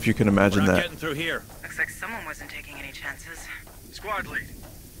Marines, if you can imagine that. Getting through here. Looks like someone wasn't taking any chances. Squad lead,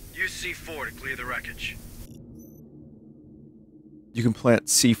 use C4 to clear the wreckage. You can plant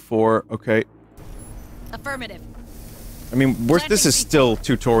C4, okay. Affirmative. I mean, this is still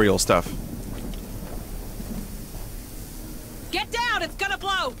tutorial stuff. Get down! It's gonna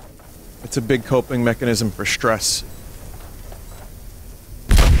blow! It's a big coping mechanism for stress.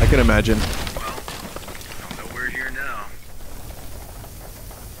 I can imagine. Well, we're here now.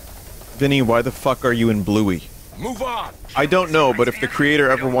 Vinny, why the fuck are you in Bluey? Move on! I don't know, but if the creator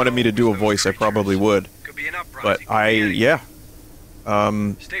ever wanted me to do a voice, I probably would. But yeah.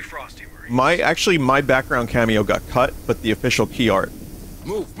 Stay frosty, Actually, my background cameo got cut, but the official key art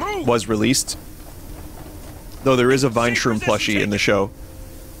was released. Though there is a Vine Shroom plushie in the show.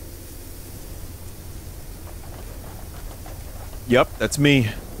 Yep, that's me.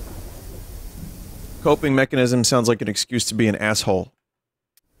 Coping mechanism sounds like an excuse to be an asshole.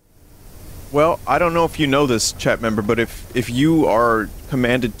 Well, I don't know if you know this, chat member, but if you are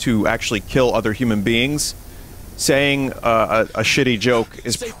commanded to actually kill other human beings, saying a shitty joke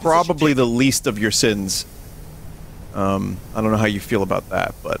is probably the least of your sins. I don't know how you feel about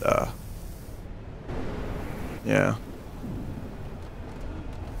that, but yeah.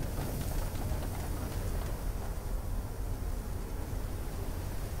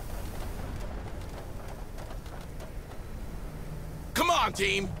 Come on,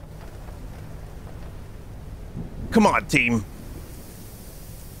 team. Come on, team.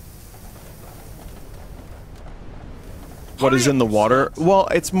 What is in the water? Well,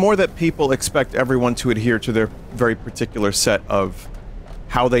 it's more that people expect everyone to adhere to their very particular set of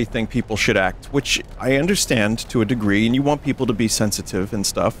how they think people should act, which I understand to a degree, and you want people to be sensitive and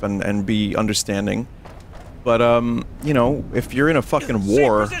stuff and be understanding. But, you know, if you're in a fucking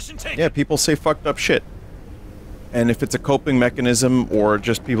war, yeah, people say fucked up shit. And if it's a coping mechanism or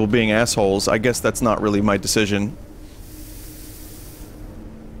just people being assholes, I guess that's not really my decision.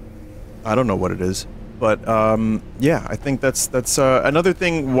 I don't know what it is. But, yeah, I think that's another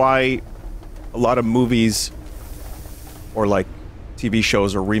thing why a lot of movies or, like, TV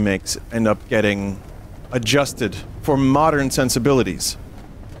shows or remakes end up getting adjusted for modern sensibilities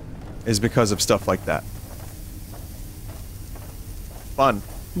is because of stuff like that. Fun.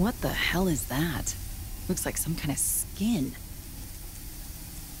 What the hell is that? Looks like some kind of skin.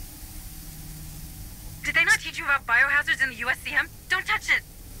 Did they not teach you about biohazards in the USCM? Don't touch it!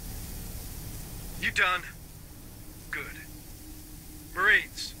 You done? Good.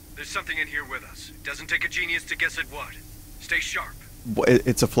 Marines, there's something in here with us. It doesn't take a genius to guess at what. Stay sharp.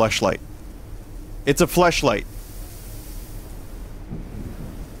 It's a fleshlight. It's a fleshlight.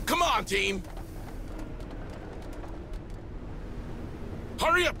 Come on, team.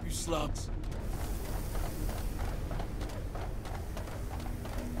 Hurry up, you slugs.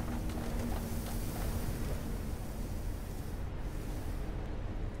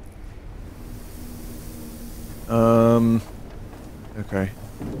 Okay.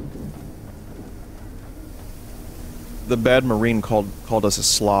 The bad Marine called us a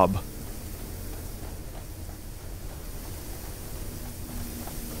slob.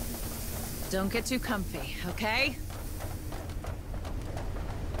 Don't get too comfy, okay?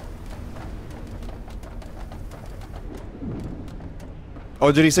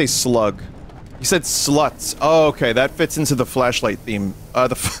 Oh, did he say slug? He said sluts. Oh, okay, that fits into the flashlight theme.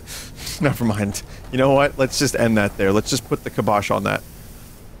 Never mind. You know what? Let's just end that there. Let's just put the kibosh on that.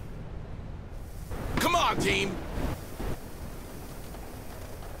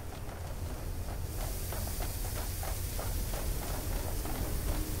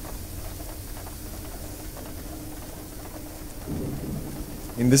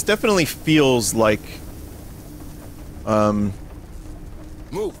 I mean, this definitely feels like... Move!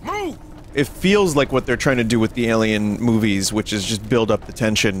 It feels like what they're trying to do with the Alien movies, which is just build up the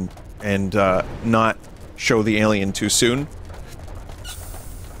tension and not show the alien too soon.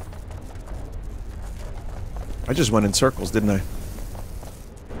 I just went in circles, didn't I?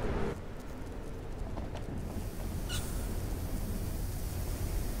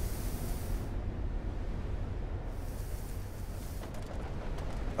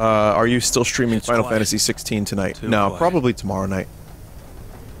 Are you still streaming Final Fantasy 16 tonight? No, probably tomorrow night.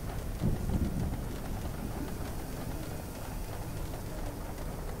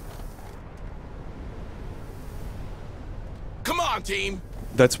 Come on, team!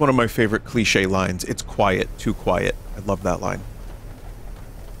 That's one of my favorite cliche lines. It's quiet, too quiet. I love that line.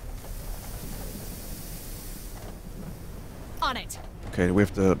 On it. Okay, we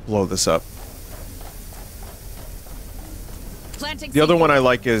have to blow this up. Planting The other seed. one I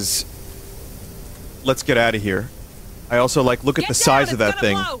like is... Let's get out of here. I also like, look at the size of that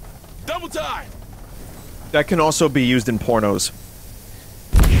thing. Blow. Double time! That can also be used in pornos.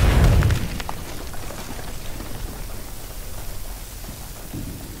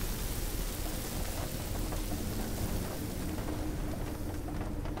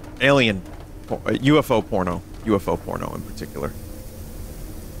 Alien. UFO porno. UFO porno in particular.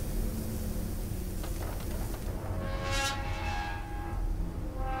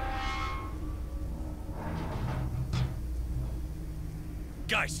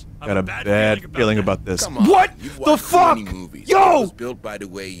 Guys, I Got have a bad feeling about this. Come on. What You've the watched fuck? many movies. It Yo! was built by the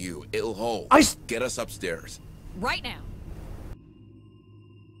way you. It'll hold. Get us upstairs. Right now.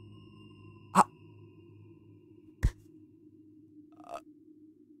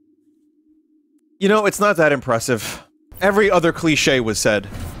 You know, it's not that impressive. Every other cliche was said.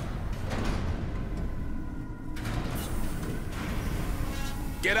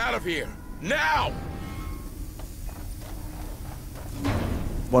 Get out of here. Now!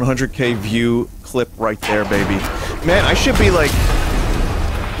 100K view clip right there, baby. Man, I should be like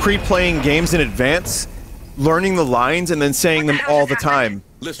pre-playing games in advance, learning the lines, and then saying them all the time,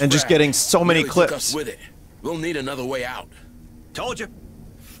 and just getting so many Really took us clips. with it. We'll need another way out. Told you.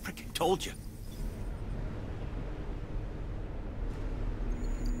 Freaking told you.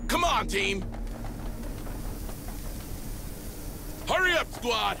 Come on, team. Hurry up,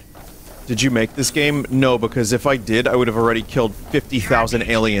 squad. Did you make this game? No, because if I did, I would have already killed 50,000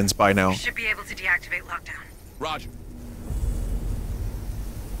 aliens by now. Should be able to deactivate lockdown. Roger.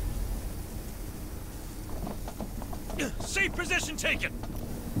 Safe position taken.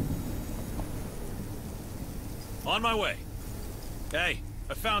 On my way. Hey,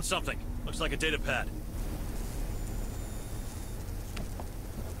 I found something. Looks like a data pad.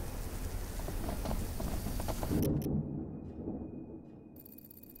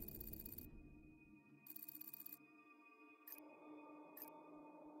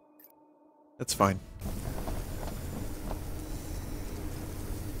 That's fine.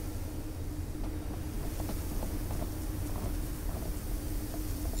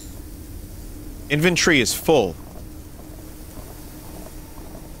 Inventory is full.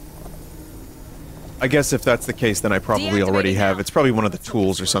 I guess if that's the case, then I probably already have. It's probably one of the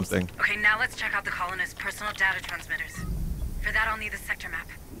tools or something. Okay, now let's check out the colonists' personal data transmitters. For that, I'll need the sector map.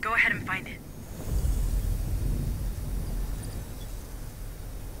 Go ahead and find it.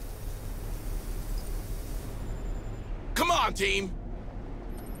 Come on, team.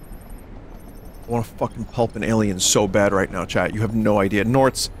 I want to fucking pulp an alien so bad right now, chat. You have no idea.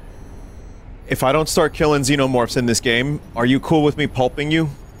 Norts, if I don't start killing xenomorphs in this game, are you cool with me pulping you?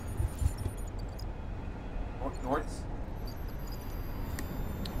 Norts?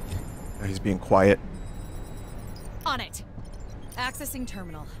 He's being quiet. On it. Accessing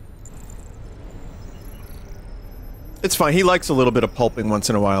terminal. It's fine. He likes a little bit of pulping once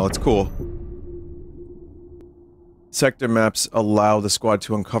in a while. It's cool. Sector maps allow the squad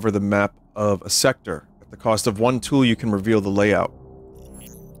to uncover the map of a sector. At the cost of one tool, you can reveal the layout.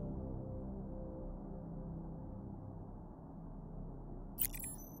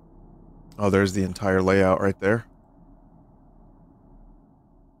 Oh, there's the entire layout right there.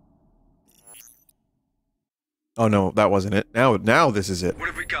 Oh no, that wasn't it. Now this is it. What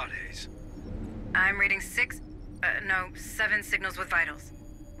have we got, Hayes? I'm reading 7 signals with vitals.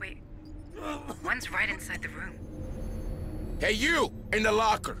 Wait, one's right inside the room. Hey, you! In the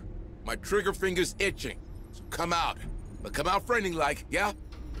locker! My trigger finger's itching. So come out. But come out friendly-like, yeah?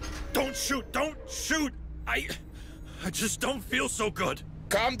 Don't shoot! Don't shoot! I just don't feel so good.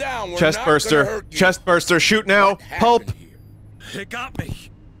 Calm down, we're Chest not gonna burster. hurt you. Chest burster, shoot now! Pulp! It got me.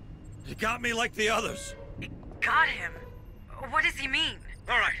 It got me like the others. Got him? What does he mean?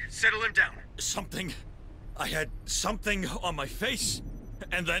 All right, settle him down. Something... I had something on my face,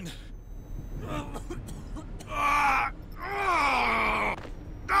 and then...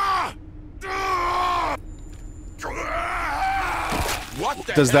 What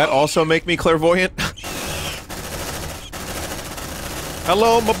the Does that also make me clairvoyant?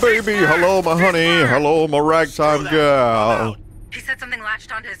 Hello, my baby. Hello, my honey. Hello, my ragtime gal. He said something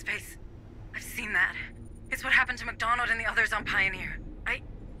latched onto his face. I've seen that. It's what happened to McDonald and the others on Pioneer.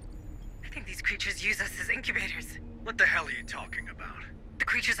 I think these creatures use us as incubators. What the hell are you talking about? The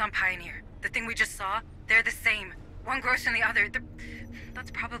creatures on Pioneer, the thing we just saw, they're the same. One grows from the other. That's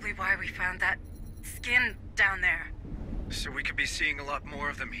probably why we found that skin down there. So we could be seeing a lot more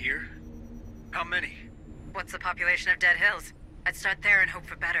of them here? How many? What's the population of Dead Hills? I'd start there and hope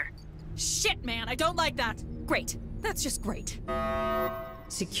for better. Shit, man, I don't like that. Great. That's just great.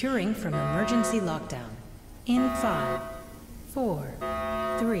 Securing from emergency lockdown. In 5,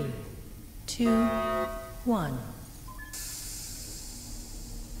 4, 3, 2, 1.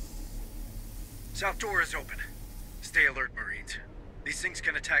 South door is open. Stay alert, Marines. These things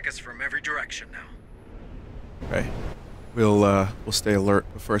can attack us from every direction now. Okay. We'll stay alert,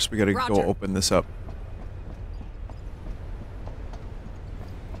 but first we gotta go open this up.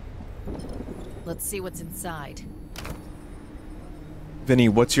 Let's see what's inside. Vinny,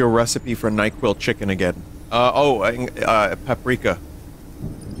 what's your recipe for NyQuil chicken again? Paprika.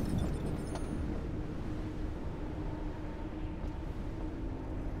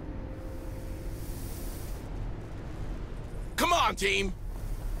 Come on, team!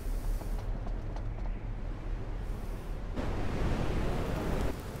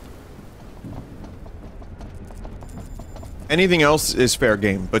 Anything else is fair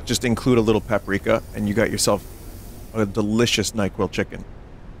game, but just include a little paprika, and you got yourself a delicious NyQuil chicken.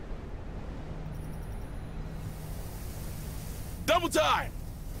 Double time!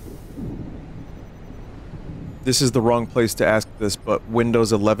 This is the wrong place to ask this, but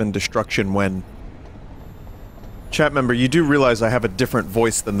Windows 11 destruction when? Chat member, you do realize I have a different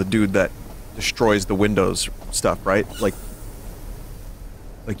voice than the dude that destroys the Windows stuff, right? Like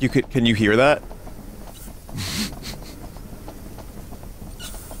you could, can you hear that?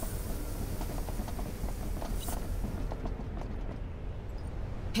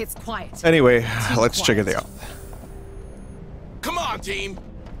 It's quiet. Anyway, let's check it out. Come on, team!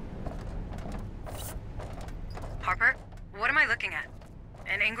 Harper, what am I looking at?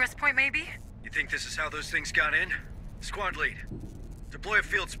 An ingress point, maybe? You think this is how those things got in? Squad lead, deploy a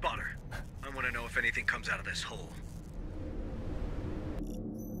field spotter. I want to know if anything comes out of this hole.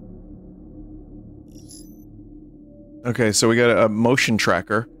 Okay, so we got a motion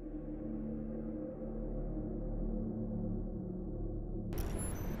tracker.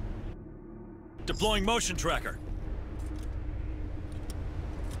 Deploying motion tracker.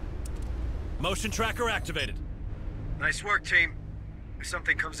 Motion tracker activated. Nice work, team. If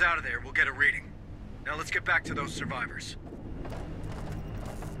something comes out of there, we'll get a reading. Now let's get back to those survivors.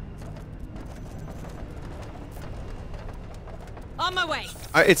 On my way.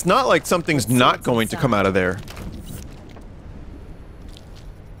 It's not like something's not going to come out of there.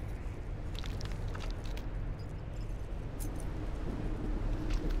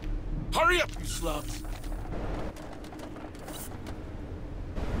 Hurry up, you slubs!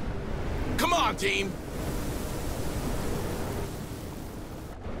 Come on, team!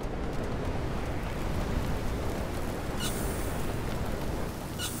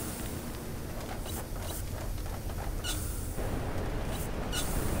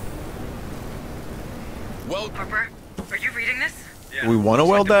 Well, Harper, are you reading this? Yeah. We want to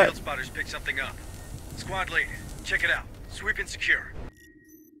weld the that? Field spotters picked something up. Squad lead, check it out. Sweep and secure.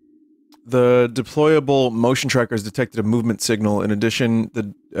 The deployable motion tracker has detected a movement signal. In addition,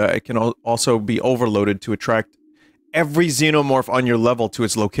 it can also be overloaded to attract every xenomorph on your level to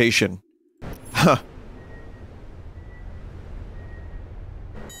its location. Huh.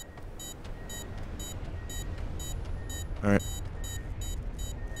 Alright.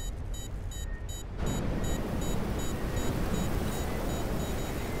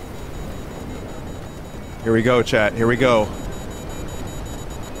 Here we go, chat. Here we go.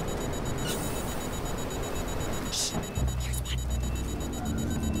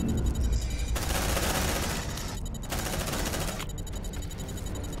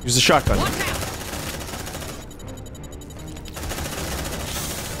 Use the shotgun.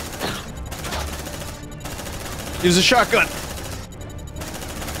 Use a shotgun.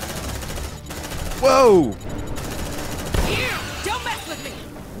 Whoa! Don't mess with me.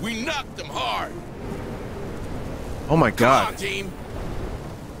 We knocked them hard. Oh my god. Come on, team.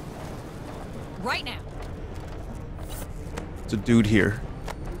 Right now. It's a dude here.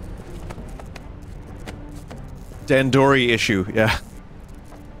 Dandori issue, yeah.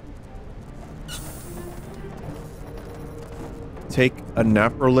 Take a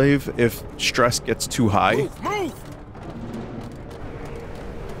Naprolave if stress gets too high. Move!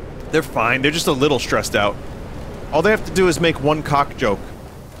 They're fine, they're just a little stressed out. All they have to do is make one cock joke.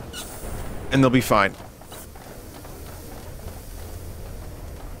 And they'll be fine.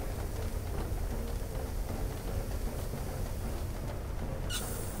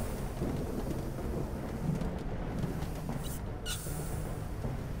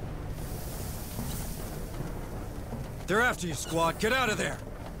 They're after you, squad. Get out of there!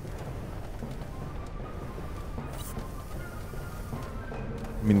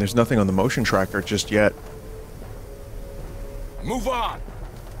 I mean, there's nothing on the motion tracker just yet. Move on!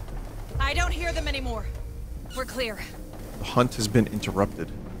 I don't hear them anymore. We're clear. The hunt has been interrupted.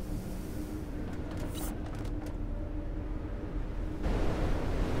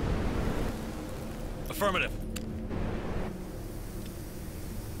 Affirmative.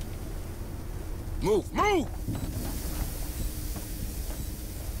 Move!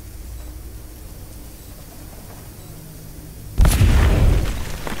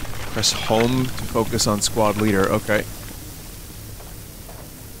 Press home to focus on squad leader, okay.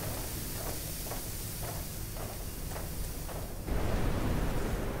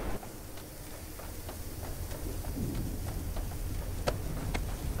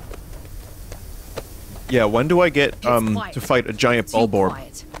 Yeah, when do I get, to fight a giant bulborb?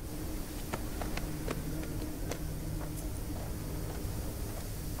 Quiet.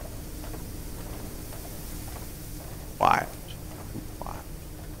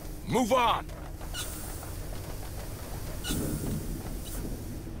 Move on!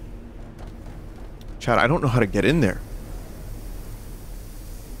 Chad, I don't know how to get in there.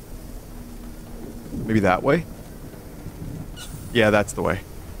 Maybe that way? Yeah, that's the way.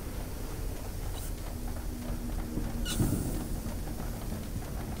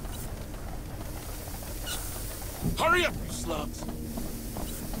 Hurry up, you slugs!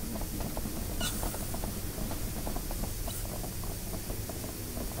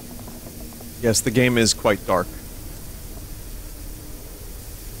 Yes, the game is quite dark.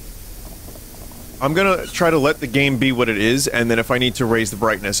 I'm gonna try to let the game be what it is, and then if I need to raise the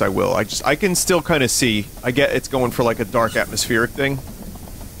brightness, I will. I can still kind of see. I get it's going for like a dark atmospheric thing.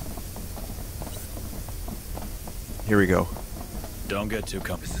 Here we go. Don't get too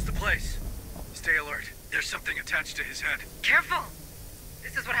comfortable. This is the place. Stay alert. There's something attached to his head. Careful!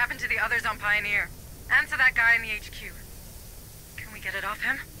 This is what happened to the others on Pioneer. And to that guy in the HQ. Can we get it off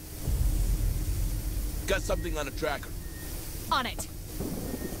him? Got something on the tracker. On it.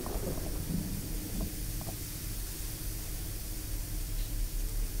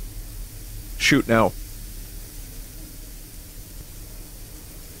 Shoot now.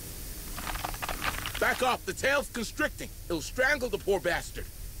 Back off, the tail's constricting. It'll strangle the poor bastard.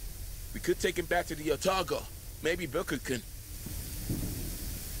 We could take him back to the Otago. Maybe Booker can...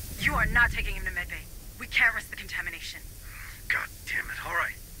 You are not taking him to medbay. We can't risk the contamination. God damn it. All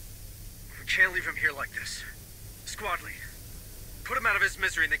right. We can't leave him here like this. Squad lead. Put him out of his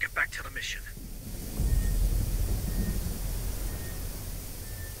misery and then get back to the mission.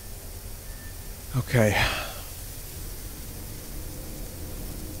 Okay.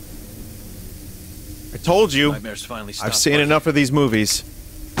 I told you. Nightmares finally stopped I've seen working. enough of these movies.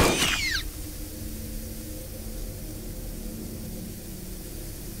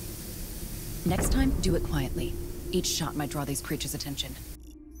 Next time, do it quietly. Each shot might draw these creatures' attention.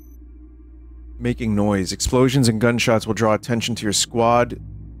 Making noise. Explosions and gunshots will draw attention to your squad.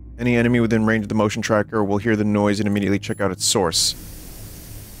 Any enemy within range of the motion tracker will hear the noise and immediately check out its source.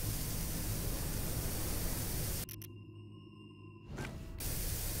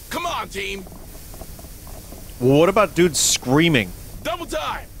 Come on, team! Well, what about dudes screaming? Double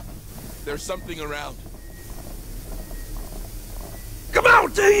time! There's something around. Come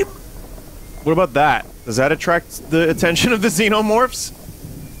out, team! What about that? Does that attract the attention of the xenomorphs?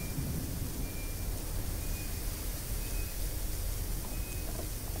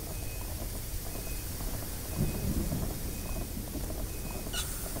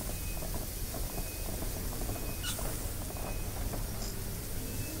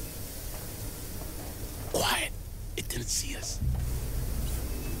 Quiet. It didn't see us.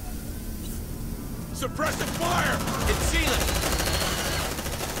 Suppressive fire! It's sealing!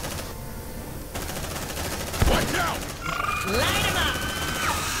 Watch out! Light him up!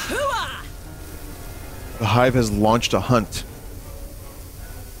 Hooah! The Hive has launched a hunt.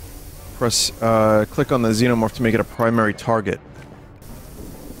 Press, click on the xenomorph to make it a primary target.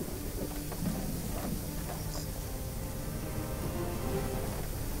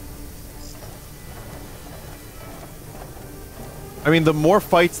 I mean, the more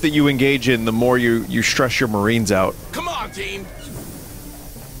fights that you engage in, the more you stress your Marines out. Come on, team!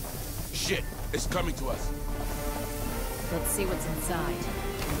 Shit, it's coming to us. Let's see what's inside.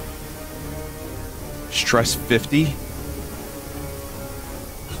 Stress 50?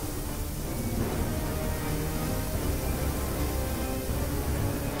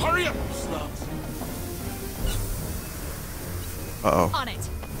 Hurry up, you slums! Uh-oh. On it.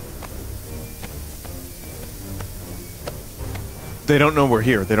 They don't know we're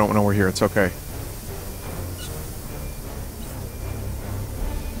here. They don't know we're here. It's okay.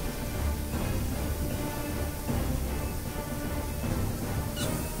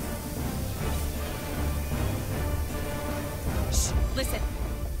 Shh, listen.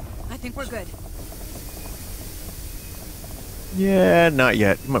 I think we're good. Yeah, not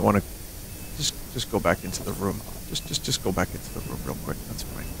yet. You might want to just go back into the room. Just go back into the room real quick. That's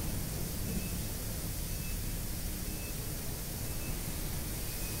fine.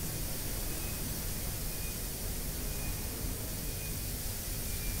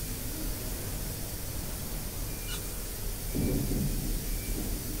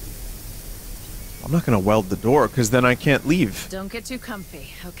 I'm not gonna weld the door because then I can't leave. Don't get too comfy,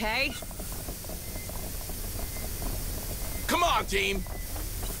 okay? Come on, team!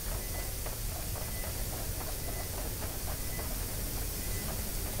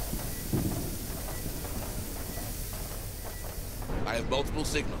 I have multiple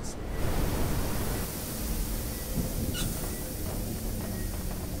signals.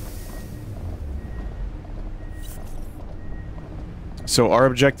 So our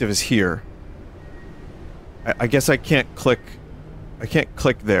objective is here. I guess I can't click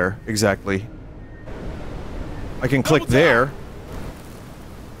there exactly. I can click there.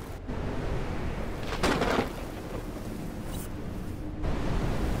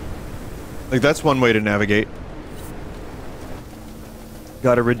 Like, that's one way to navigate.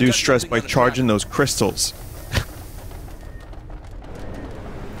 Gotta reduce stress by charging those crystals.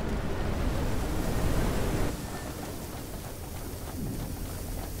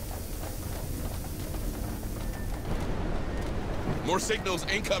 More signals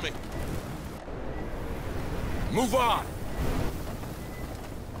incoming. Move on.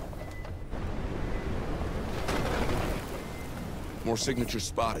 More signatures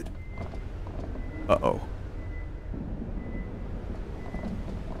spotted. Uh-oh.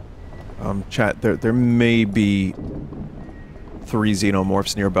 Chat, there may be 3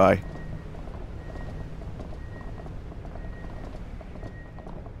 xenomorphs nearby.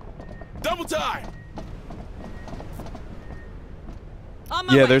 Double time.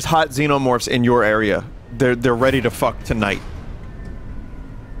 Yeah, there's hot xenomorphs in your area. They're ready to fuck tonight.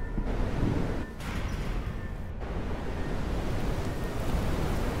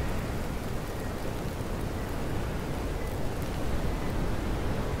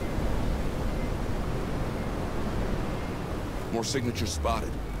 More signatures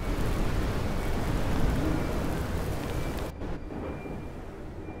spotted.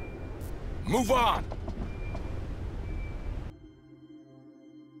 Move on.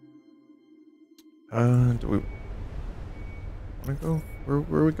 Do we wanna go?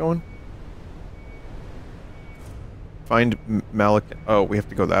 Where are we going? Find Malik. Oh, we have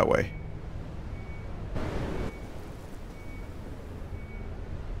to go that way.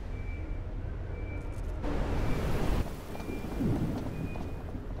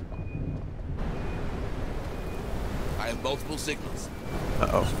 I have multiple signals.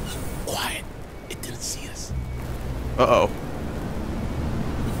 Uh-oh. Quiet. It didn't see us. Uh-oh.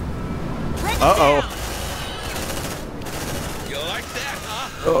 Uh-oh. You like that,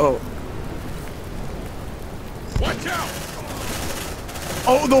 huh? Uh-oh. Watch out!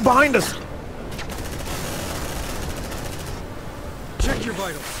 Oh, they're behind us! Check your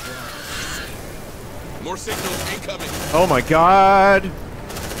vitals. More signals incoming. Oh my god!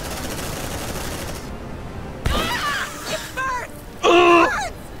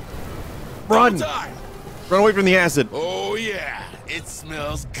 Run! Run away from the acid. Oh yeah, it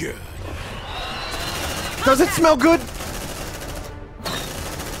smells good. Does it smell good?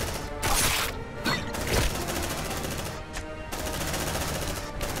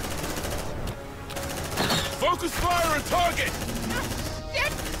 Focus fire on target.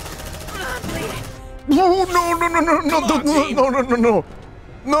 No, no, no, no, no, no, no, no, no, no.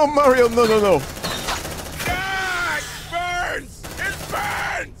 No, Mario, no, no, no. Ah, it burns! It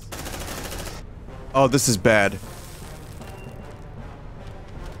burns! Oh, this is bad.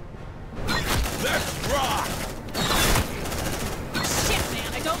 Let's rock! Shit,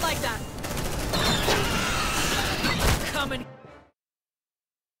 man, I don't like that. Coming.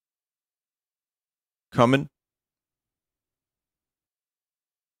 Coming?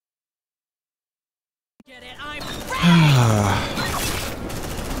 Kill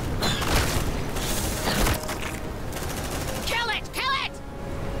it! Kill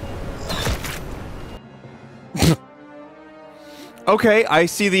it! Okay, I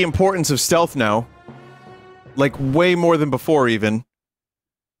see the importance of stealth now. Like, way more than before, even.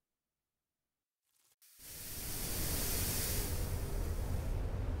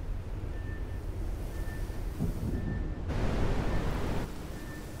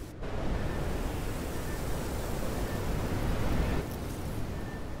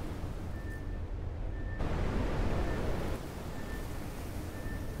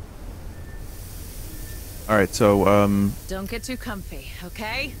 Alright, so, Don't get too comfy,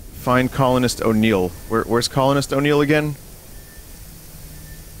 okay? find Colonist O'Neill. Where's Colonist O'Neill again?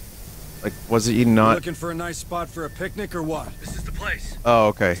 Like, was he not... Looking for a nice spot for a picnic or what? This is the place. Oh,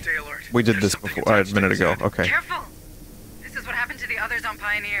 okay. Stay alert. We did this before, a minute ago. Okay. Careful! This is what happened to the others on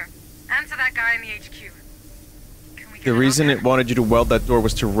Pioneer. And to that guy in the HQ. The reason it wanted you to weld that door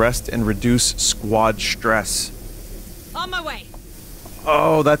was to rest and reduce squad stress. On my way.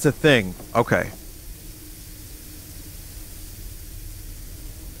 Oh, that's a thing. Okay.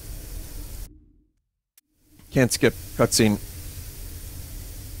 Can't skip cutscene.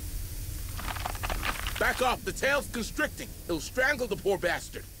 Back off! The tail's constricting. It'll strangle the poor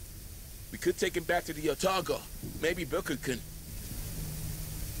bastard. We could take him back to the Otago. Maybe Booker can...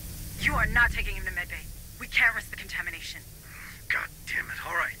 You are not taking him to medbay. We can't risk the contamination. God damn it.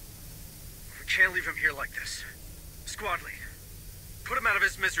 All right. We can't leave him here like this. Squad lead. Put him out of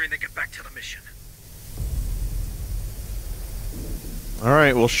his misery and then get back to the mission.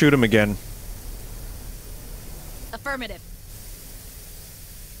 Alright, we'll shoot him again. Affirmative.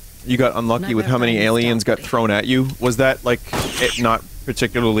 You got unlucky with how many aliens got thrown at you? Was that, like, it not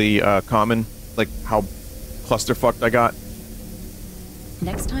particularly common? Like, how clusterfucked I got?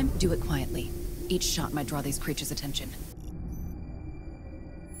 Next time, do it quietly. Each shot might draw these creatures' attention.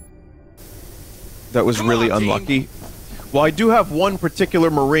 That was really unlucky. Well, I do have one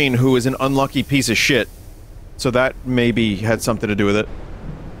particular Marine who is an unlucky piece of shit. So that maybe had something to do with it.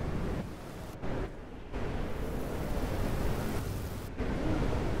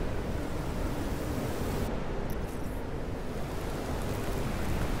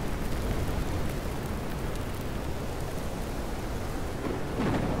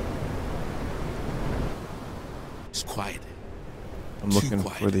 It's quiet. I'm looking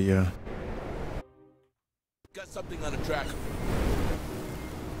for the, Got something on the tracker.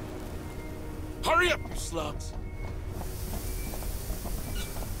 Hurry up, you slugs!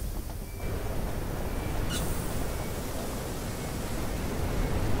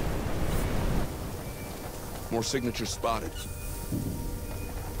 More signatures spotted.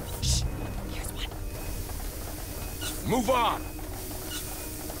 Shh. Here's one. Move on!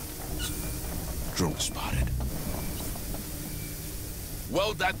 Drone spotted.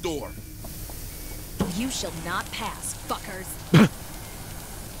 Weld that door. You shall not pass, fuckers.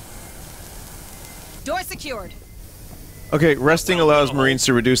 Door secured. Okay, resting allows Marines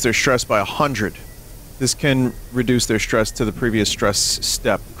to reduce their stress by 100. This can reduce their stress to the previous stress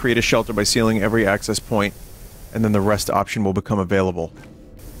step. Create a shelter by sealing every access point, and then the rest option will become available.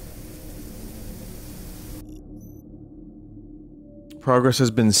 Progress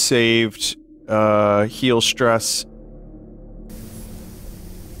has been saved. Heal stress.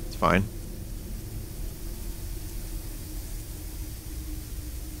 It's fine.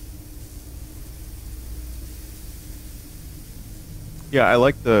 Yeah, I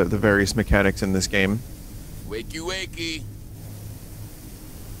like the various mechanics in this game. Wakey, wakey.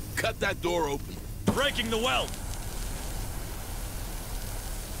 Cut that door open. Breaking the weld.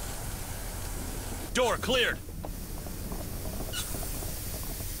 Door cleared.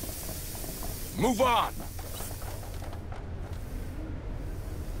 Move on.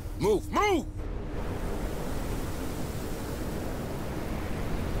 Move, move!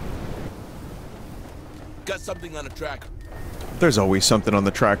 Got something on the tracker. There's always something on the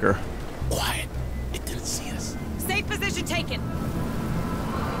tracker. Quiet. It didn't see us. Safe position taken.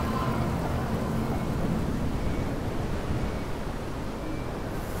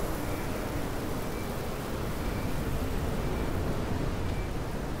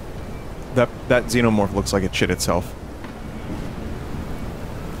 That xenomorph looks like it shit itself.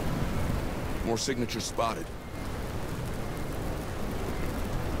 More signatures spotted.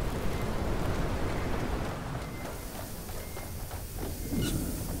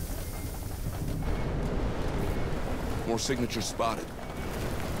 More signatures spotted.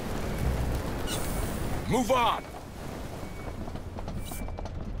 Move on!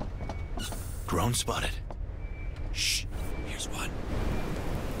 Drone spotted. Shh. Here's one.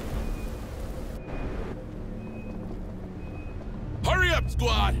 up,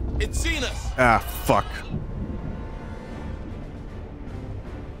 squad! It's seen us! Ah, fuck.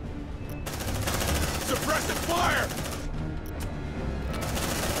 Suppressive fire!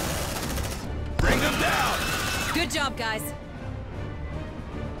 Bring them down! Good job, guys.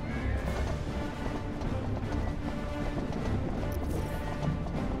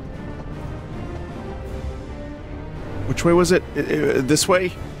 Which way was it? This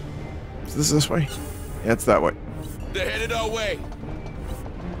way? Is this way? Yeah, it's that way. They're headed our way.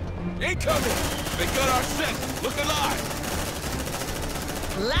 Incoming! They got our scent! Look alive!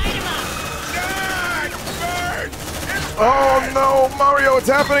 Light him up! Nerd! Bird! Oh no, Mario, it's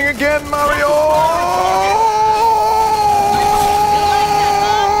happening again, Mario!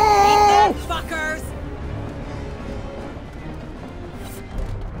 Eat them, fuckers!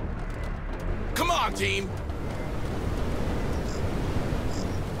 Come on, team!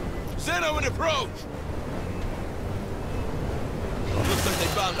 Send them an approach! Looks like they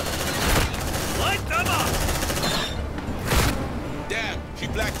found us. Light them up! Damn, she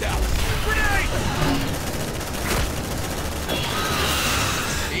blacked out. Grenade!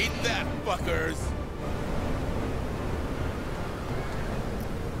 Eat that, fuckers!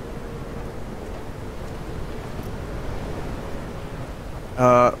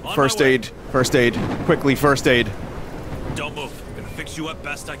 First aid. First aid. Quickly, first aid. Don't move. I'm gonna fix you up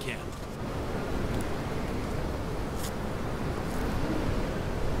best I can.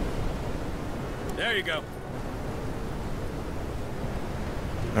 There you go.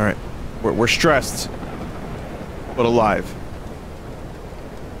 All right. We're stressed, but alive.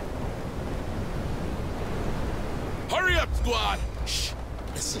 Hurry up, squad! Shh!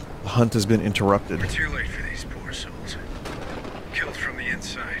 Listen. The hunt has been interrupted. We're too late for these poor souls. Killed from the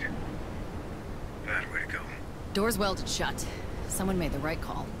inside. Bad way to go. Door's welded shut. Someone made the right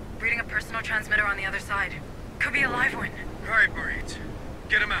call. Reading a personal transmitter on the other side. Could be a live one. All right, Marines.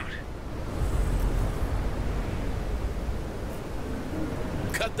 Get him out.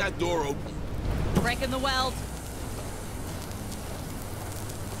 Cut that door open. Breaking the weld.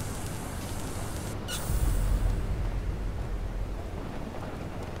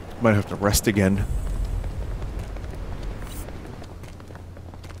 Might have to rest again.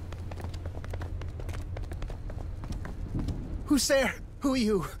 Who's there? Who are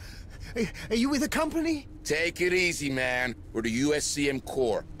you? Are you with the company? Take it easy, man. We're the USCM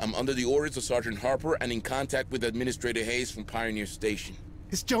Corps. I'm under the orders of Sergeant Harper and in contact with Administrator Hayes from Pioneer Station.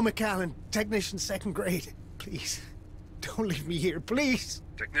 It's Joe McAllen, technician, 2nd grade. Please, don't leave me here, please.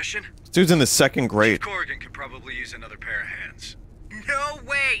 Technician? This dude's in the 2nd grade. Corrigan could probably use another pair of hands. No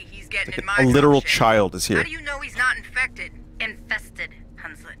way he's getting in my A literal function. child is here. How do you know he's not infected? Infested,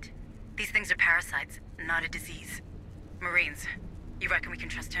 Hunslet. These things are parasites, not a disease. Marines, you reckon we can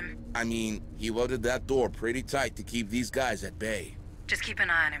trust him? I mean, he welded that door pretty tight to keep these guys at bay. Just keep an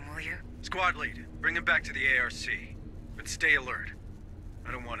eye on him, will you? Squad lead, bring him back to the ARC. But stay alert.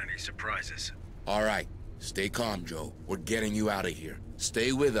 I don't want any surprises. All right. Stay calm, Joe. We're getting you out of here.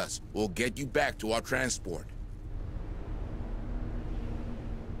 Stay with us. We'll get you back to our transport.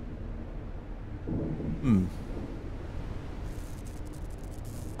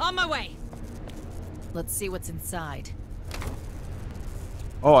 On my way. Let's see what's inside.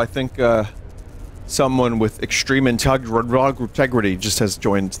 Oh, I think someone with extreme integrity just has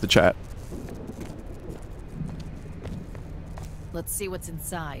joined the chat. Let's see what's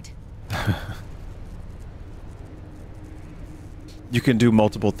inside. You can do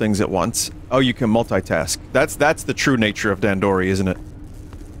multiple things at once. Oh, you can multitask. That's the true nature of Dandori, isn't it?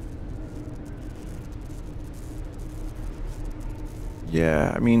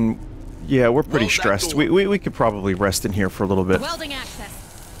 Yeah, I mean, yeah, we're pretty stressed. We could probably rest in here for a little bit. Welding access.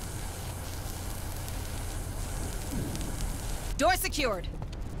 Door secured.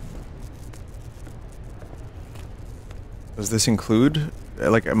 Does this include,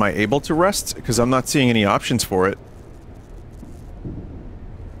 like, am I able to rest? Because I'm not seeing any options for it.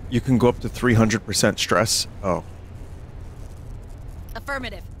 You can go up to 300% stress. Oh.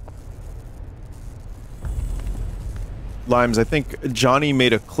 Affirmative. Limes, I think Johnny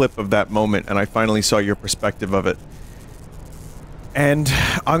made a clip of that moment, and I finally saw your perspective of it. And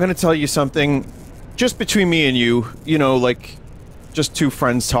I'm gonna tell you something, just between me and you, you know, like, just two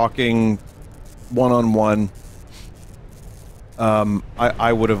friends talking one-on-one.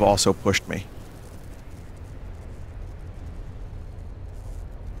 I would have also pushed me.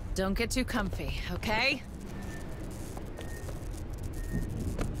 Don't get too comfy, okay?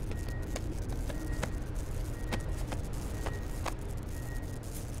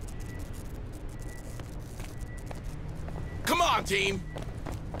 Come on, team!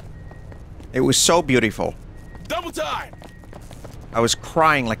 It was so beautiful. Double time! I was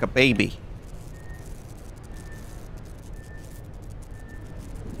crying like a baby.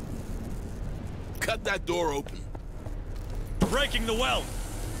 Cut that door open. Breaking the weld.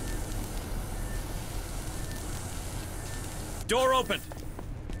 Door opened.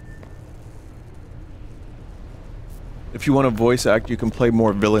 If you want to voice act, you can play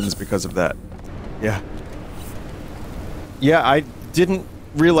more villains because of that. Yeah. Yeah, I didn't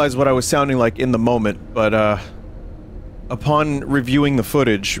realize what I was sounding like in the moment, but, upon reviewing the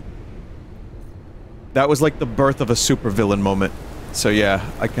footage, that was like the birth of a supervillain moment. So yeah,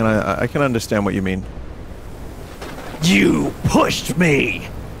 I can understand what you mean. You pushed me!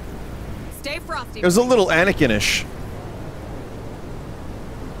 Stay frosty. It was a little Anakin-ish.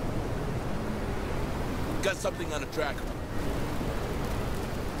 Got something on the tracker.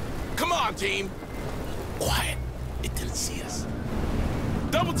 Come on, team! Quiet. It didn't see us.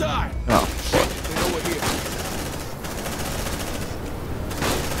 Double time! Oh. They know we're here.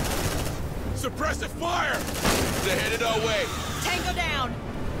 Suppressive fire! They're headed our way. Tango down!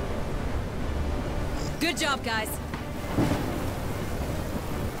 Good job, guys.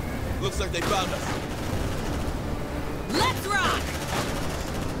 Looks like they found us. Let's rock!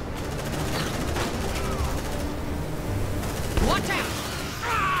 Watch out!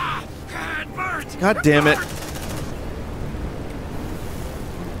 Ah! It burnt! God damn it.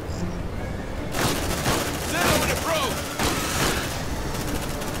 Send over the probe!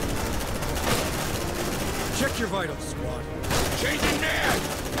 Check your vitals, squad. Changing man!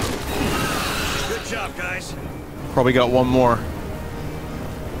 Good job, guys. Probably got one more.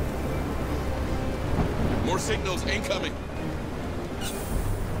 More signals incoming.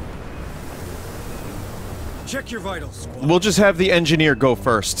 Check your vitals, squad. We'll just have the engineer go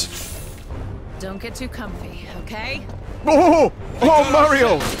first. Don't get too comfy, okay? Oh! Oh,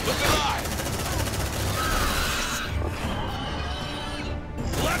 Mario! Look alive!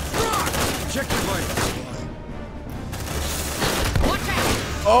 Let's rock! Check your vitals, squad. Watch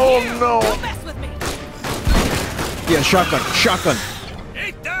out! Oh, no! Don't mess with me! Yeah, shotgun. Shotgun.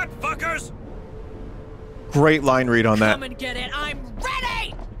 Eat that, fuckers! Great line read on that. Come and get it! I'm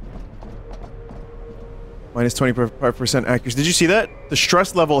ready! Minus 25% accuracy. Did you see that? The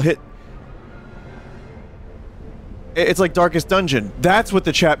stress level hit... It's like Darkest Dungeon. That's what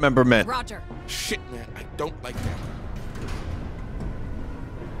the chat member meant. Roger. Shit, man. I don't like that.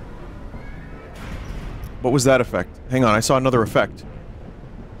 What was that effect? Hang on, I saw another effect.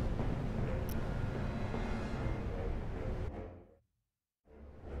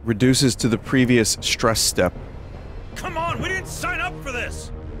 Reduces to the previous stress step. Come on, we didn't sign up for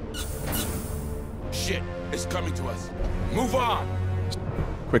this! Shit, it's coming to us. Move on!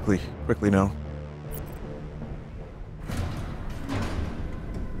 Quickly now.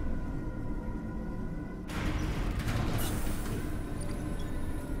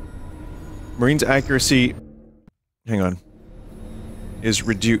 Marine's accuracy, hang on, is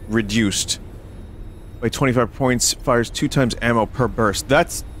reduced by 25 points, fires 2 times ammo per burst.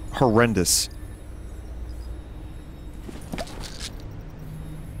 That's horrendous.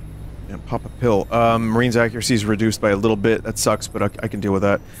 Yeah, pop a pill. Marine's accuracy is reduced by a little bit. That sucks, but I can deal with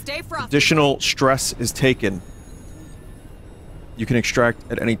that. Stay frosty. Additional stress is taken. You can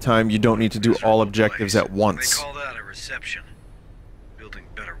extract at any time. You don't need to do all objectives at once. They call that a reception. Building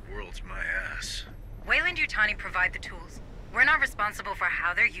better worlds, my ass. Wayland Yutani provide the tools. We're not responsible for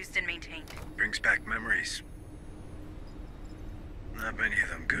how they're used and maintained. Brings back memories. Not many of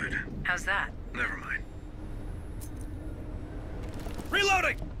them good. How's that? Never mind.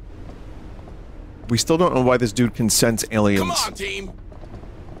 Reloading! We still don't know why this dude can sense aliens. Come on, team!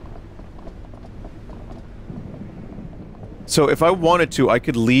 So if I wanted to, I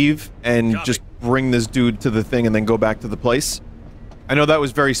could leave and just bring this dude to the thing and then go back to the place. I know that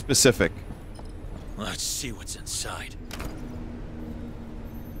was very specific. Let's see what's inside.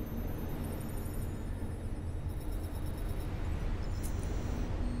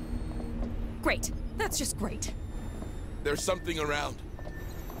 Great. That's just great. There's something around.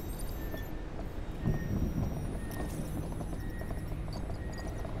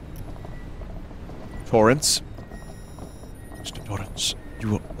 Torrance. Mr. Torrance,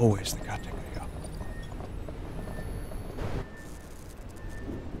 you were always the caretaker here.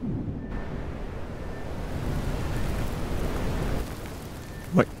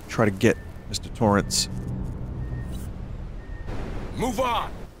 Might try to get Mr. Torrance. Move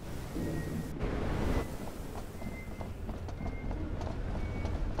on!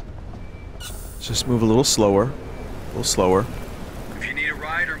 Let's just move a little slower. A little slower. If you need a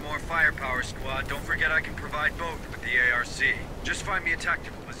ride or more firepower, squad, don't forget I can provide both with the ARC. Just find me a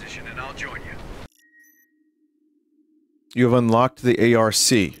tactical position and I'll join you. You have unlocked the ARC.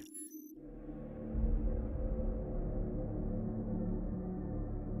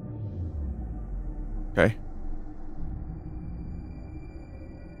 Okay.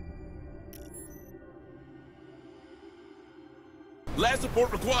 Last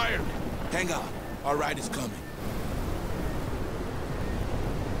support required. Hang on. Our ride is coming.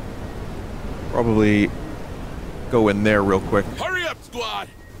 Probably go in there real quick. Hurry up, squad!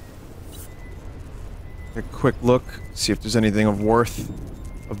 Take a quick look, see if there's anything of worth,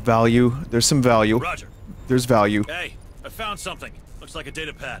 of value. There's some value. Roger. There's value. Hey, I found something. Looks like a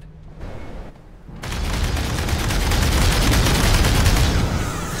data pad.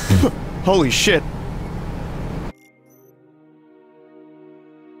 Holy shit.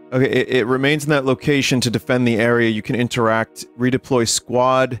 Okay, it remains in that location to defend the area. You can interact, redeploy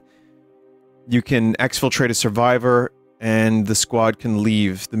squad. You can exfiltrate a survivor, and the squad can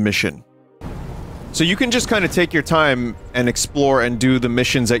leave the mission. So you can just kind of take your time and explore and do the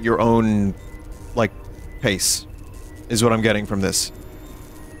missions at your own, like, pace, is what I'm getting from this.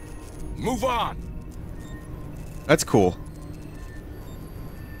 Move on! That's cool.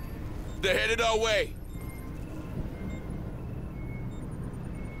 They're headed our way.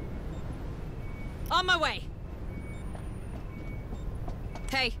 On my way.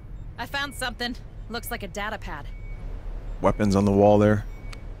 Hey, I found something. Looks like a data pad. Weapons on the wall there.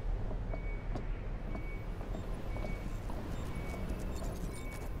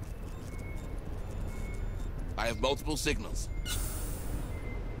 I have multiple signals.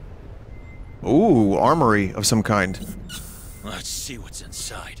 Ooh, armory of some kind. Let's see what's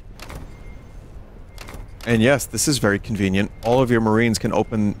inside. And yes, this is very convenient. All of your Marines can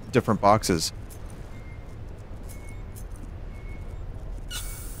open different boxes.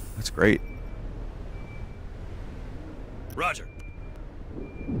 That's great. Roger.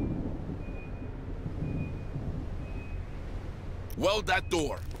 Weld that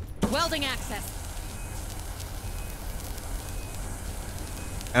door. Welding access.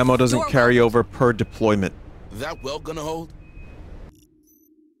 Ammo doesn't carry over per deployment. That weld gonna hold?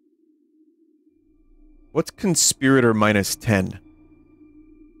 What's Conspirator minus 10?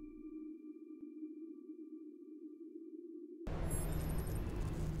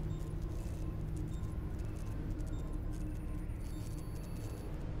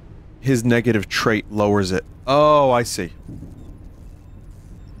 His negative trait lowers it. Oh, I see.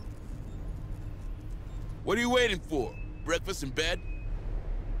 What are you waiting for? Breakfast in bed?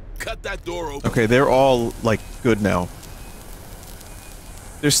 Cut that door open. Okay, they're all, like, good now.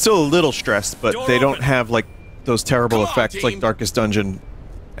 They're still a little stressed, but they don't have, like, those terrible effects like Darkest Dungeon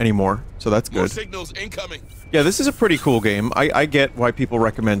anymore, so that's More good. signals incoming. Yeah, this is a pretty cool game. I get why people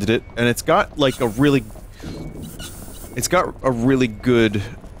recommended it, and it's got, like, a really... It's got a really good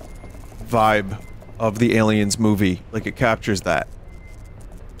vibe of the Aliens movie. Like, it captures that.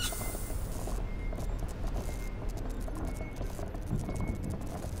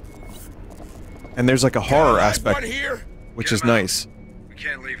 And there's, like, a horror aspect, which is nice. We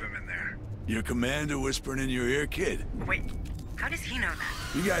can't leave him in there. Your commander whispering in your ear, kid? Wait, how does he know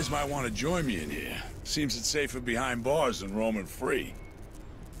that? You guys might want to join me in here. Seems it's safer behind bars than roaming free.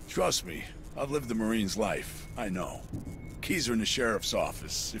 Trust me, I've lived the Marine's life. I know. Keys are in the sheriff's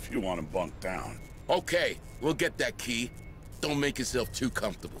office, if you want them bunked down. Okay, we'll get that key. Don't make yourself too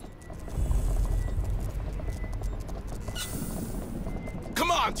comfortable.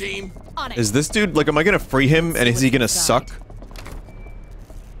 Come on, team! Is this dude, like, am I gonna free him, and is he gonna suck?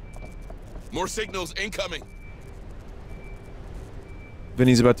 More signals incoming.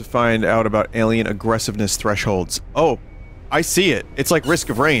 Vinny's about to find out about alien aggressiveness thresholds. Oh, I see it. It's like Risk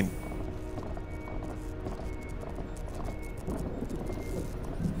of Rain.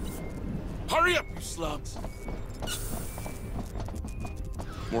 Hurry up, you slugs!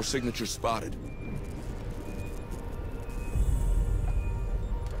 More signatures spotted.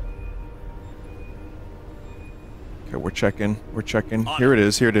 Okay, we're checking. We're checking. Here it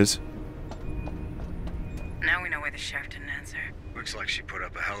is. Here it is. Now we know why the sheriff didn't answer. Looks like she put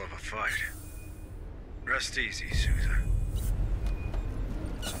up a hell of a fight. Rest easy, Sousa.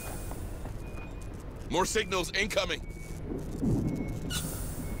 More signals incoming.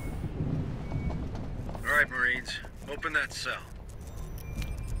 All right, Marines. Open that cell.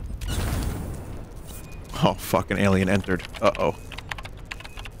 Oh, fucking alien entered. Uh-oh.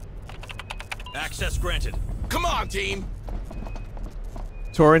 Access granted. Come on, team!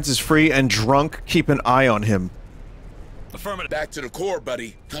 Torrance is free and drunk. Keep an eye on him. Affirmative. Back to the core,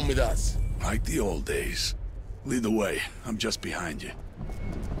 buddy. Come with us. Like the old days. Lead the way. I'm just behind you.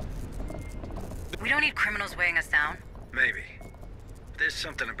 We don't need criminals weighing us down. Maybe. There's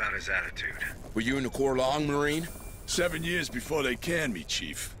something about his attitude. Were you in the core long, Marine? 7 years before they can me,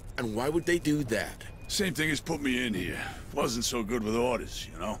 Chief. And why would they do that? Same thing as put me in here. Wasn't so good with orders,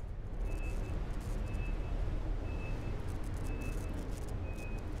 you know?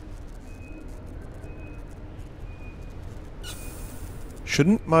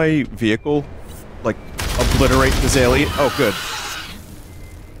 Shouldn't my vehicle, like, obliterate this alien? Oh, good.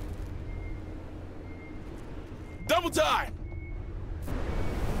 Double time!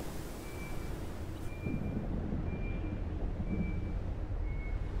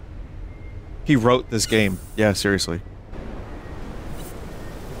 He wrote this game. Yeah, seriously.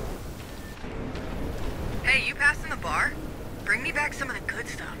 Hey, you passing the bar? Bring me back some of the good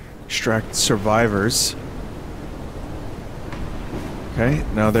stuff. Extract survivors. Okay,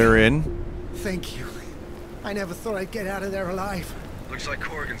 now they're in. Thank you. I never thought I'd get out of there alive. Looks like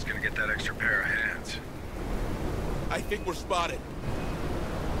Corrigan's gonna get that extra pair of hands. I think we're spotted.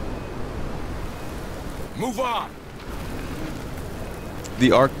 Move on!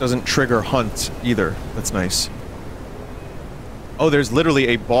 The arc doesn't trigger hunt either. That's nice. Oh, there's literally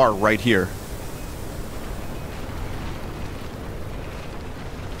a bar right here.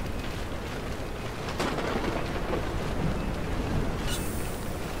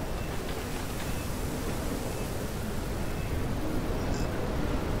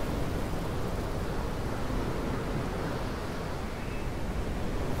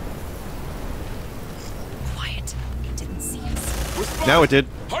 Quiet. It didn't see us. Now it did.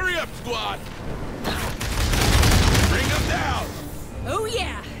 Hurry up, squad! Bring them down! Oh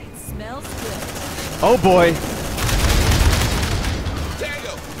yeah, it smells good. Oh boy.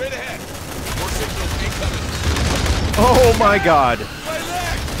 Tango, straight ahead. More signals incoming. Oh my god. My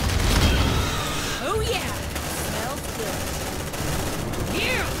leg! Oh yeah, smells good.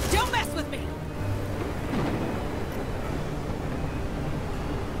 You, don't mess with me.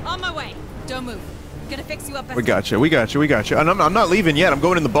 On my way. Don't move. Gonna fix you up. We got you. We got you. We got you. And I'm not leaving yet. I'm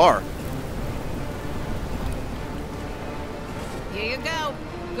going in the bar. Here you go.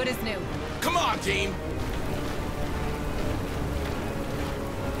 Good as new. Come on, team!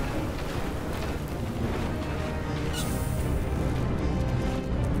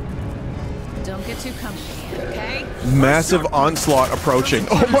 Don't get too comfy, okay? Massive onslaught approaching.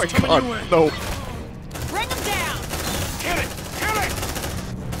 Oh my god. No. Bring them down. Kill it! Kill it!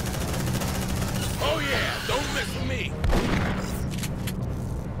 Oh yeah, don't mess with me!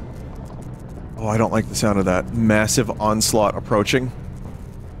 Oh, I don't like the sound of that. Massive onslaught approaching.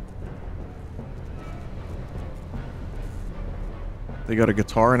 They got a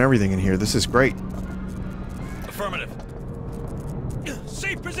guitar and everything in here. This is great. Affirmative.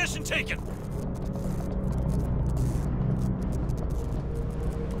 Safe position taken.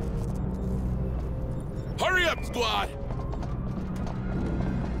 Hurry up, squad!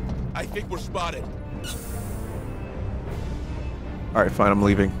 I think we're spotted. Alright, fine. I'm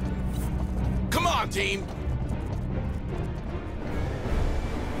leaving. Come on, team!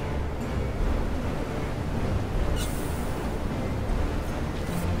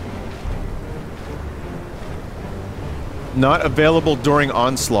 Not available during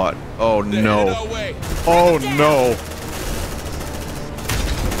onslaught. Oh They're no. headed our way. Oh no.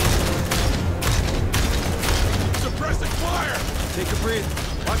 Suppressing fire! Take a breathe.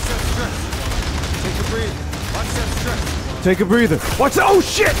 Watch that stress. Take a breathe. Watch that stress. Take a breather. What's oh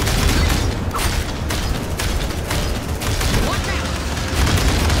shit?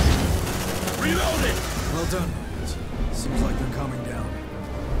 Reloading! Well done. Seems like they're coming down.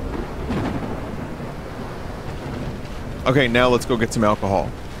 Okay, now let's go get some alcohol.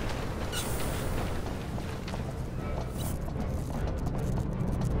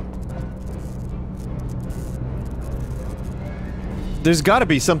 There's got to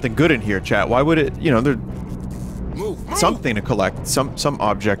be something good in here, chat. Why would it, you know, there's something to collect, some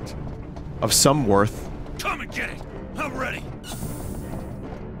object of some worth. Come and get it. I'm ready.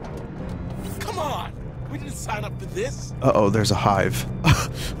 Come on! We didn't sign up for this. Uh-oh, there's a hive.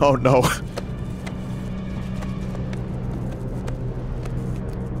 Oh no.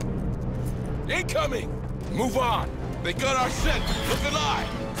 Incoming! Move on! They got our scent! Look alive!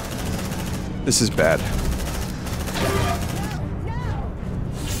 This is bad.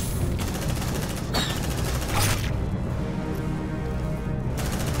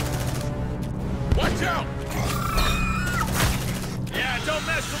 Watch out! Yeah, don't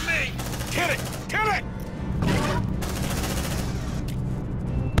mess with me. Kill it! Kill it!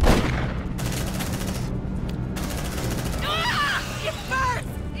 Ah! It burns!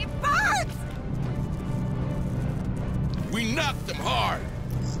 It burns! We knocked them hard!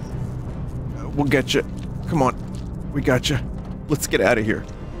 We'll get you. Come on. We got you. Let's get out of here.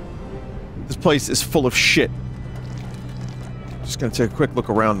 This place is full of shit. Just gonna take a quick look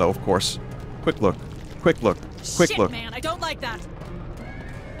around, though, of course. Quick look. Quick look. Quick Shit, look. man, I don't like that.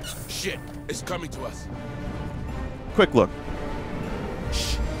 Shit, it's coming to us. Quick look.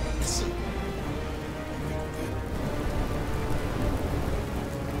 Shh, listen.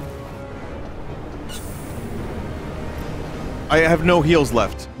 I have no heals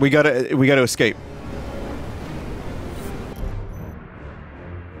left. We gotta escape.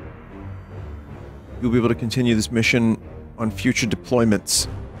 You'll be able to continue this mission on future deployments.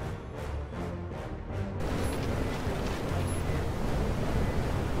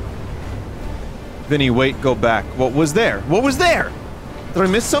 Vinny, wait, go back. What was there? What was there? Did I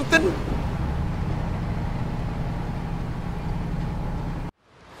miss something?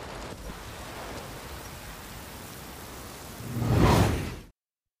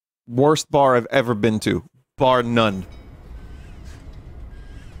 Worst bar I've ever been to. Bar none.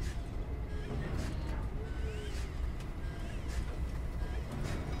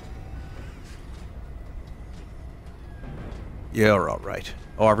 Yeah, we're all right.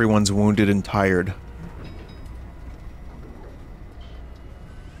 Oh, everyone's wounded and tired.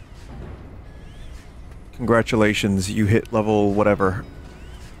 Congratulations, you hit level whatever.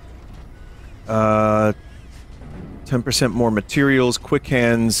 10% more materials, quick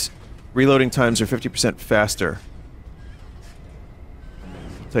hands, reloading times are 50% faster.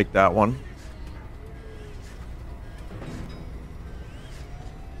 Take that one.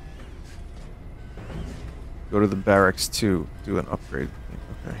 Go to the barracks to do an upgrade.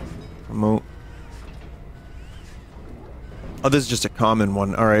 Okay. Promote. Oh, this is just a common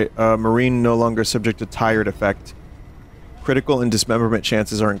one. Alright. Marine no longer subject to tired effect. Critical and dismemberment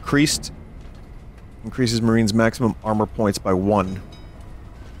chances are increased. Increases Marine's maximum armor points by 1.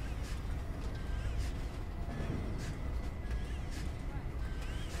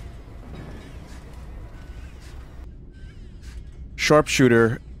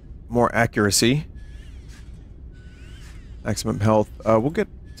 Sharpshooter, more accuracy. Maximum health. We'll get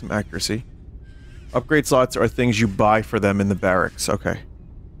some accuracy. Upgrade slots are things you buy for them in the barracks. Okay.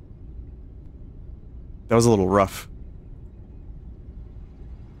 That was a little rough.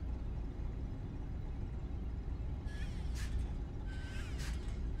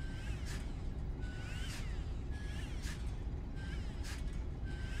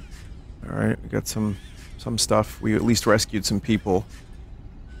 Alright, we got some stuff. We at least rescued some people.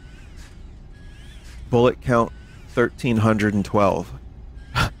 Bullet count 1,312.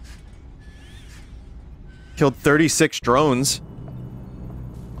 Killed 36 drones.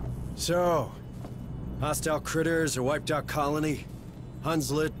 So, hostile critters or wiped out colony?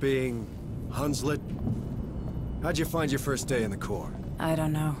 Hunslet being Hunslet? How'd you find your first day in the Corps? I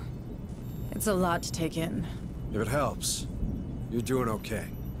don't know. It's a lot to take in. If it helps, you're doing okay.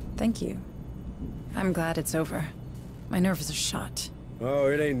 Thank you. I'm glad it's over. My nerves are shot. Oh,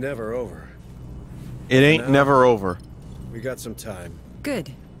 it ain't never over. It ain't never over. We got some time.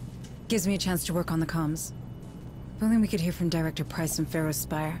 Good. Gives me a chance to work on the comms. If only we could hear from Director Price and Pharaoh's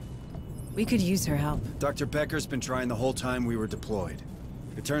Spire. We could use her help. Dr. Becker's been trying the whole time we were deployed.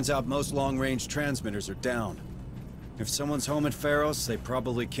 It turns out most long-range transmitters are down. If someone's home at Pharaoh's, they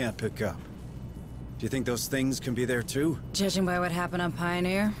probably can't pick up. Do you think those things can be there too? Judging by what happened on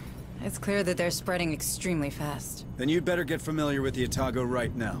Pioneer, it's clear that they're spreading extremely fast. Then you'd better get familiar with the Otago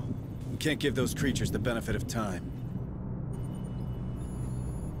right now. We can't give those creatures the benefit of time.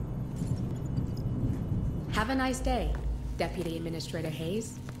 Have a nice day, Deputy Administrator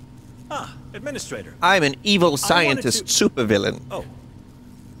Hayes. Ah, Administrator. I'm an evil scientist supervillain. Oh.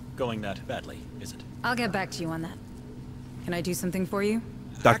 Going that badly, is it? I'll get back to you on that. Can I do something for you?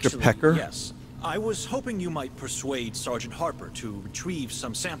 Dr. Actually, Pecker? Yes. I was hoping you might persuade Sergeant Harper to retrieve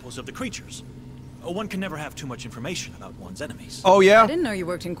some samples of the creatures. One can never have too much information about one's enemies. Oh, yeah? I didn't know you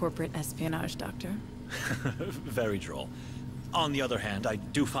worked in corporate espionage, Doctor. Very droll. On the other hand, I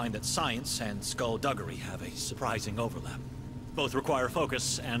do find that science and skullduggery have a surprising overlap. Both require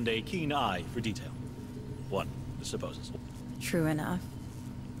focus and a keen eye for detail. One supposes. True enough.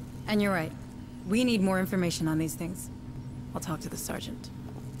 And you're right. We need more information on these things. I'll talk to the sergeant.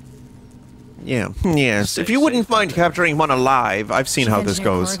 Yeah, yes. If you wouldn't mind capturing one alive, I've seen how this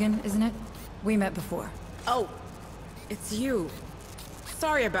goes. Corrigan, isn't it? We met before. Oh, it's you.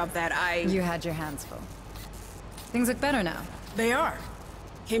 Sorry about that, You had your hands full. Things look better now. They are.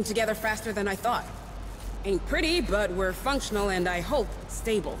 Came together faster than I thought. Ain't pretty, but we're functional and I hope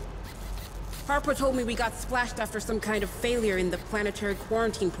stable. Harper told me we got splashed after some kind of failure in the planetary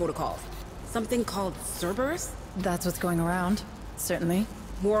quarantine protocols. Something called Cerberus? That's what's going around. Certainly.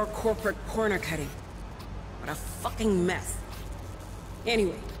 More corporate corner cutting. What a fucking mess.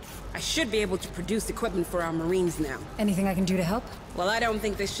 Anyway, I should be able to produce equipment for our Marines now. Anything I can do to help? Well, I don't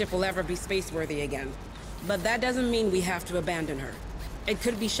think this ship will ever be spaceworthy again. But that doesn't mean we have to abandon her. It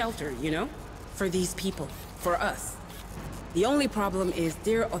could be shelter, you know? For these people. For us. The only problem is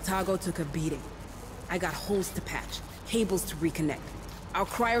dear Otago took a beating. I got holes to patch, cables to reconnect. Our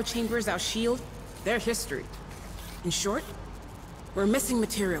cryo chambers, our shield, they're history. In short, we're missing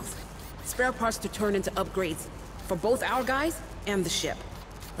materials. Spare parts to turn into upgrades. For both our guys and the ship.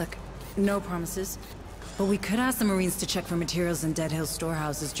 Look, no promises. But we could ask the Marines to check for materials in Dead Hill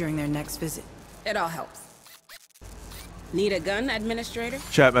storehouses during their next visit. It all helps. Need a gun, Administrator?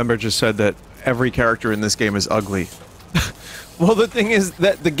 Chat member just said that every character in this game is ugly. Well, the thing is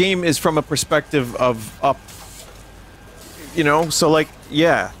that the game is from a perspective of up. You know, so like,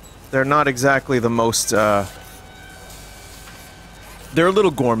 yeah, they're not exactly the most, they're a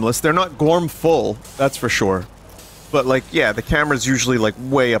little gormless. They're not gorm-full, that's for sure. But like, yeah, the camera's usually like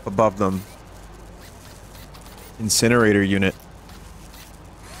way up above them. Incinerator unit.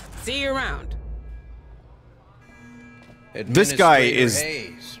 See you around. This guy is...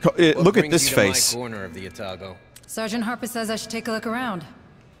 look at this face. Corner of the Otago. Sergeant Harper says I should take a look around.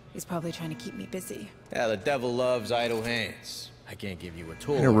 He's probably trying to keep me busy. Yeah, the devil loves idle hands. I can't give you a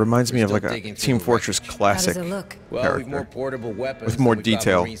tour. It reminds me of like a Team Fortress classic. How does it look? Well, we've more portable weapons with more we've got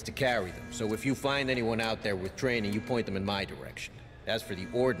detail. Marines to carry them. So if you find anyone out there with training, you point them in my direction. As for the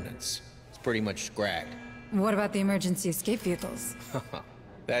ordnance, it's pretty much scragged. What about the emergency escape vehicles?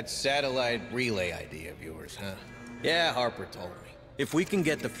 That satellite relay idea of yours, huh? Yeah, Harper told me. If we can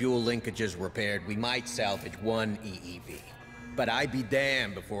get the fuel linkages repaired, we might salvage one EEV. But I'd be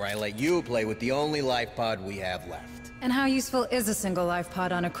damned before I let you play with the only life pod we have left. And how useful is a single life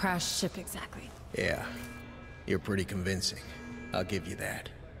pod on a crashed ship exactly? Yeah, you're pretty convincing. I'll give you that.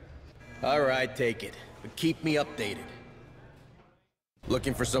 All right, take it. But keep me updated.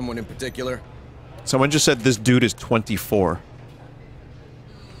 Looking for someone in particular? Someone just said this dude is 24.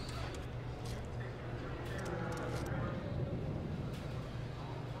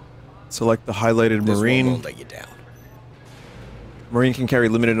 Select the highlighted Marine. This won't let you down. Marine can carry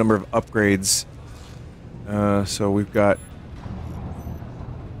limited number of upgrades. So we've got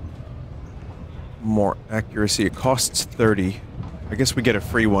more accuracy. It costs 30. I guess we get a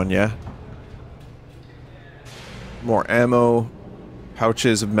free one, yeah? More ammo.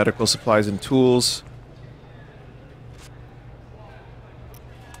 Pouches of medical supplies and tools.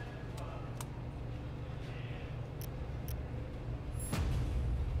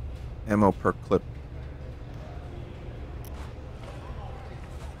 Ammo per clip.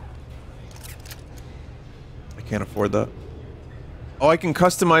 I can't afford that. Oh, I can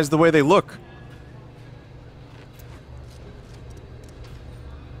customize the way they look.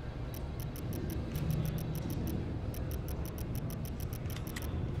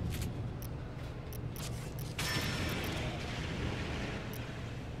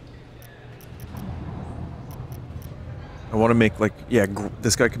 I want to make, like, yeah,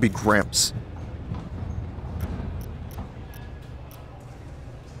 this guy could be Gramps.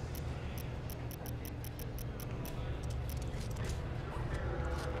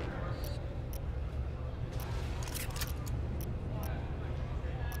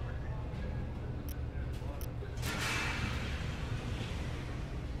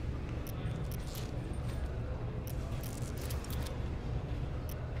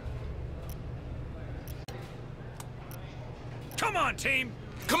 Come on, team!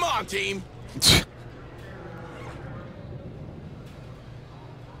 Come on, team!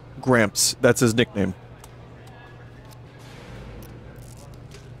 Gramps, that's his nickname.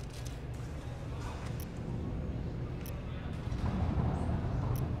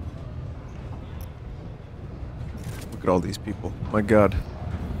 Look at all these people. My god.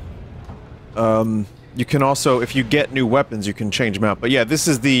 You can also, if you get new weapons, you can change them out. But yeah, this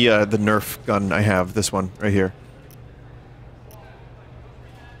is the Nerf gun I have. This one, right here.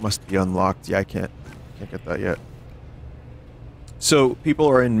 Must be unlocked. Yeah, I can't get that yet. So, people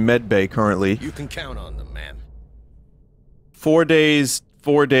are in medbay currently. You can count on them, man. 4 days,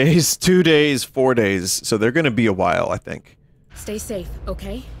 4 days, 2 days, 4 days. So they're gonna be a while, I think. Stay safe,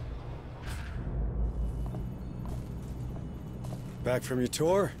 okay? Back from your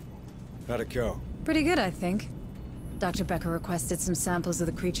tour? How'd it go? Pretty good, I think. Dr. Becker requested some samples of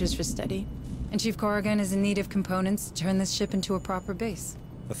the creatures for study. And Chief Corrigan is in need of components to turn this ship into a proper base.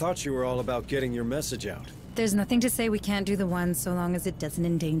 I thought you were all about getting your message out. There's nothing to say we can't do the one so long as it doesn't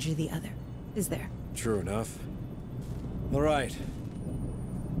endanger the other. Is there? True enough. All right.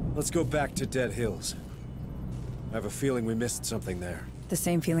 Let's go back to Dead Hills. I have a feeling we missed something there. The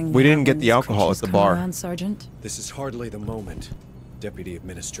same feeling we didn't had get when the these alcohol at creatures the come bar. around, Sergeant. This is hardly the moment. Deputy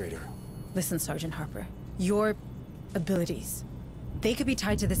Administrator. Listen, Sergeant Harper. Your abilities, they could be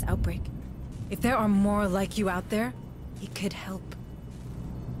tied to this outbreak. If there are more like you out there, it could help.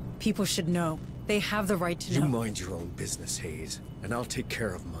 People should know. They have the right to know. You mind your own business, Hayes, and I'll take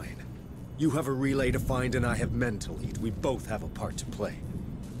care of mine. You have a relay to find and I have men to lead. We both have a part to play.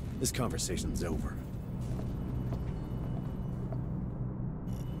 This conversation's over.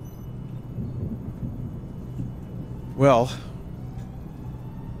 Well,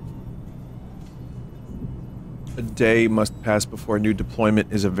 a day must pass before a new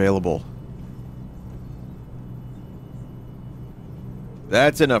deployment is available.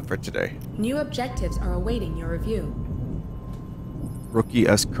 That's enough for today. New objectives are awaiting your review. Rookie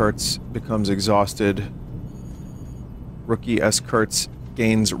S. Kurtz becomes exhausted. Rookie S. Kurtz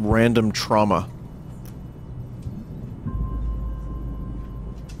gains random trauma.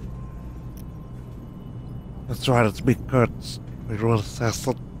 That's right, it's me, Kurtz. We roll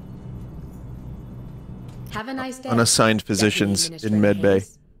assassin. Have a nice day. Unassigned physicians in medbay.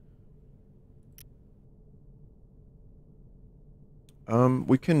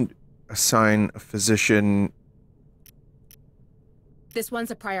 We can assign a physician. This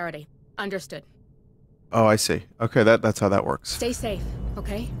one's a priority. Understood. Oh, I see. Okay, that's how that works. Stay safe,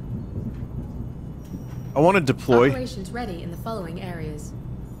 okay? I want to deploy. Operations ready in the following areas.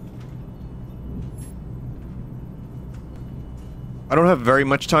 I don't have very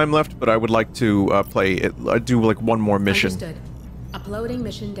much time left, but I would like to play it. Do like one more mission. Understood. Uploading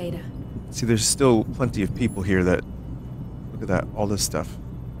mission data. See, there's still plenty of people here that. Look at that, all this stuff.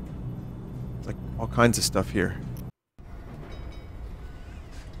 It's like all kinds of stuff here.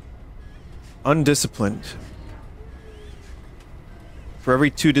 Undisciplined. For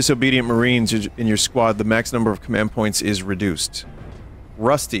every 2 disobedient Marines in your squad, the max number of command points is reduced.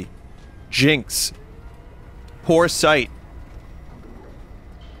 Rusty. Jinx. Poor sight.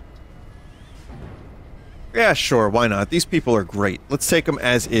 Yeah, sure, why not? These people are great. Let's take them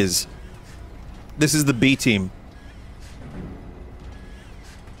as is. This is the B team.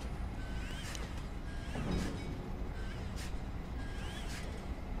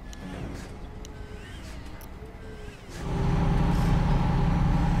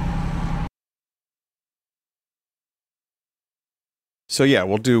 So yeah,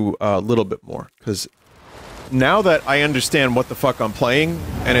 we'll do a little bit more, because now that I understand what the fuck I'm playing,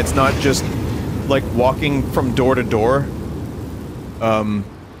 and it's not just like walking from door to door, and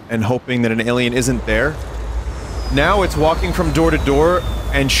hoping that an alien isn't there. Now it's walking from door to door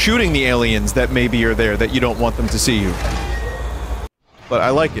and shooting the aliens that maybe are there that you don't want them to see you. But I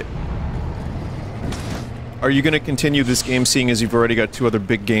like it. Are you going to continue this game, seeing as you've already got 2 other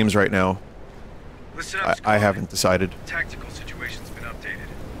big games right now? Listen up, I haven't decided. Tactical situation's been updated.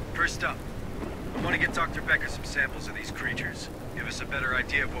 First up, I want to get Dr. Becker some samples of these creatures. Give us a better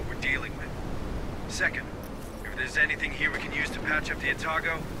idea of what we're dealing with. Second, if there's anything here we can use to patch up the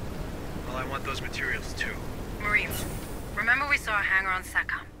Otago, well, I want those materials too. Marines, remember we saw a hangar on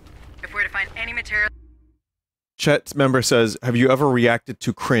SATCOM. If we're to find any material... Chat member says, have you ever reacted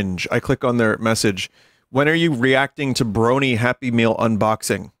to cringe? I click on their message. When are you reacting to Brony Happy Meal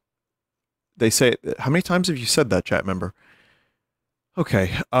unboxing? They say, how many times have you said that, chat member?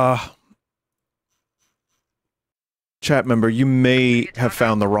 Okay, chat member, you may have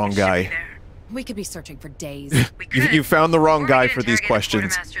found the wrong guy. We could be searching for days. You found the wrong guy for these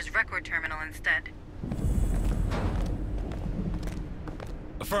questions. Quartermaster's record terminal instead.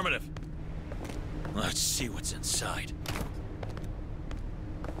 Affirmative. Let's see what's inside.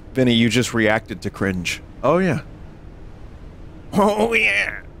 Vinny, you just reacted to cringe. Oh, yeah. Oh,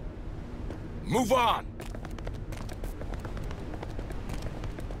 yeah. Move on.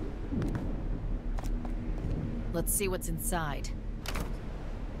 Let's see what's inside.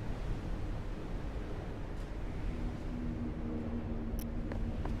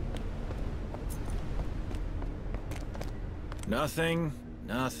 Nothing.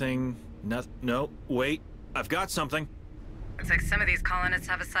 No, wait. I've got something. Looks like some of these colonists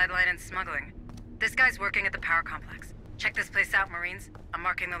have a sideline in smuggling. This guy's working at the power complex. Check this place out, Marines. I'm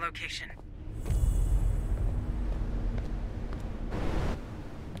marking the location.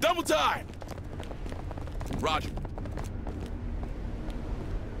 Double time! Roger.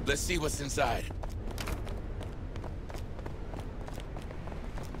 Let's see what's inside.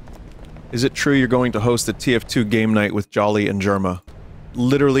 Is it true you're going to host a TF2 game night with Jolly and Germa?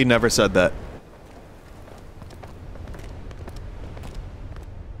 Literally never said that.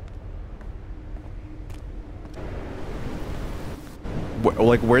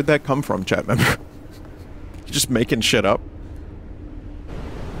 Like, where'd that come from, chat member? You're just making shit up?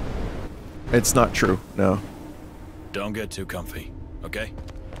 It's not true, no. Don't get too comfy. Okay?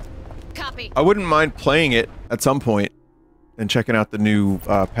 Copy. I wouldn't mind playing it at some point and checking out the new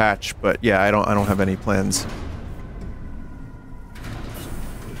patch, but yeah, I don't have any plans.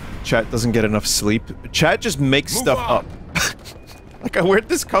 Chat doesn't get enough sleep. Chat just makes stuff up. Like, where'd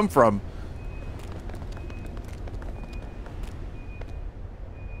this come from?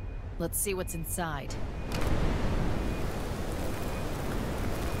 Let's see what's inside.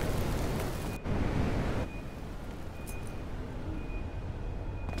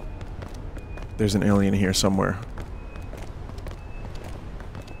 There's an alien here somewhere.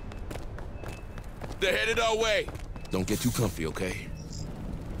 They're headed our way. Don't get too comfy, okay?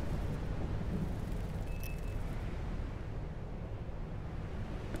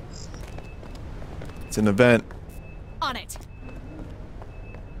 It's an event. On it.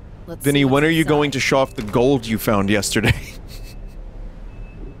 Let's Vinny, when are you going to show off the gold you found yesterday?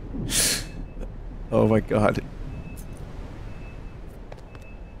 Oh my god.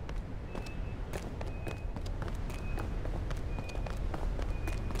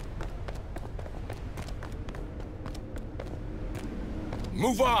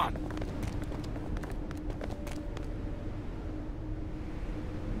 Move on.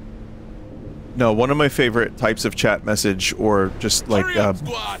 No, one of my favorite types of chat message, or just like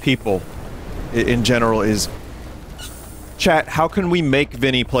people in general, is chat, how can we make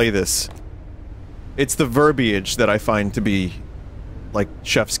Vinny play this? It's the verbiage that I find to be like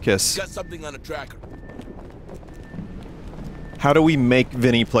chef's kiss. Got something on the tracker. How do we make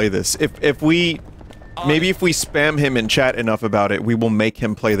Vinny play this? If we maybe if we spam him in chat enough about it, we will make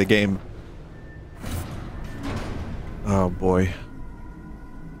him play the game. Oh boy.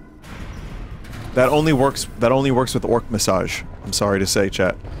 That only works with Orc Massage. I'm sorry to say,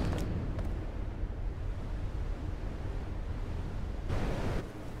 chat.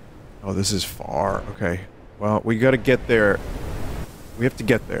 Oh, this is far. Okay. Well, we gotta get there. We have to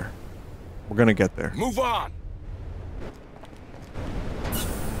get there. We're gonna get there. Move on.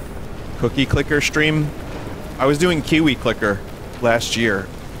 Cookie Clicker stream. I was doing Kiwi Clicker last year,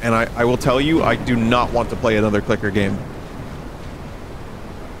 and I will tell you, I do not want to play another clicker game.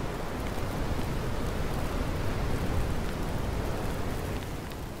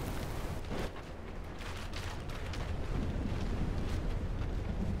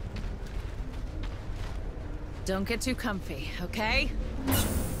 Don't get too comfy, okay?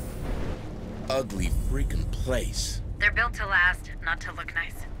 Ugly freaking place. They're built to last, not to look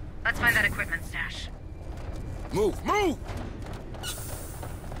nice. Let's find that equipment stash. Move, move!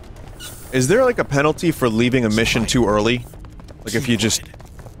 Is there like a penalty for leaving a mission too early? Like if you just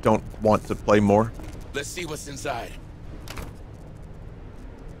don't want to play more? Let's see what's inside.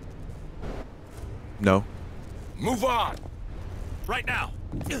 No. Move on! Right now!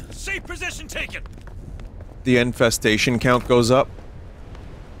 Safe position taken! The infestation count goes up.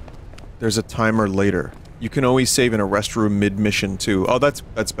 There's a timer later. You can always save in a restroom mid-mission too. Oh, that's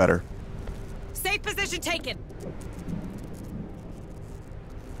better. Safe position taken.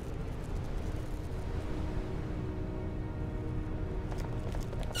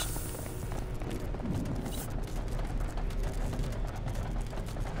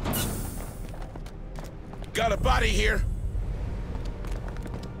 Got a body here.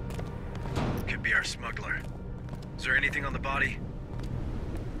 Could be our smuggler. Is there anything on the body?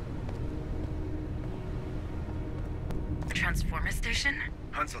 The transformer station?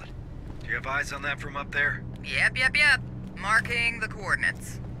 Hunslet, do you have eyes on that from up there? Yep. Marking the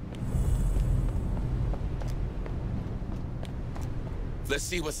coordinates. Let's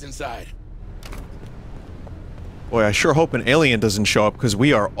see what's inside. Boy, I sure hope an alien doesn't show up, because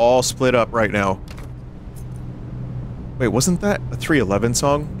we are all split up right now. Wait, wasn't that a 311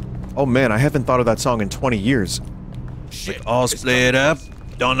 song? Oh man, I haven't thought of that song in 20 years. Shit, like, all split up,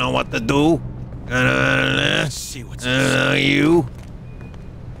 don't know what to do. Let's see what's inside. You?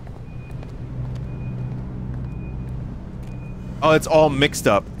 Oh, it's all mixed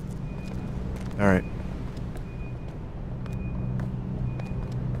up. Alright.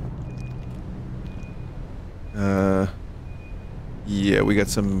 Yeah, we got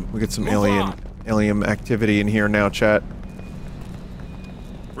some alien activity in here now, chat.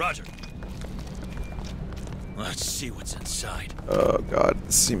 Roger. Let's see what's inside. Oh god,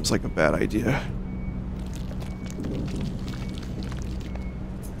 this seems like a bad idea.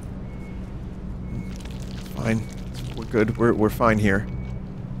 Fine. We're good. We're fine here.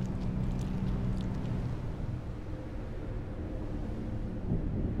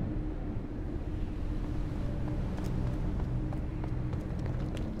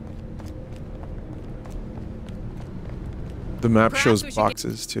 The map shows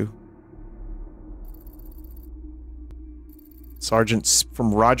boxes too.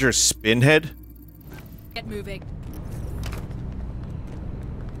 From Roger Spinhead? Get moving.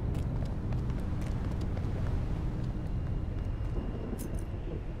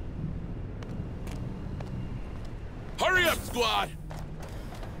 Hurry up, squad!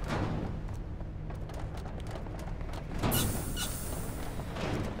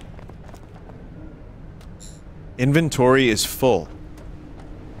 Inventory is full.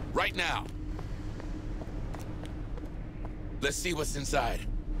 Right now. Let's see what's inside.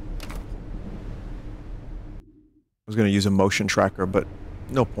 I was gonna use a motion tracker, but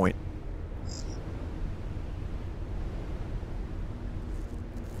no point.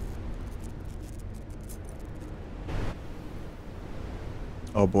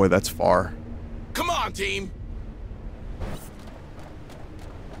 Oh boy, that's far. Come on, team!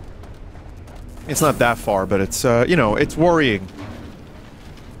 It's not that far, but it's, you know, it's worrying.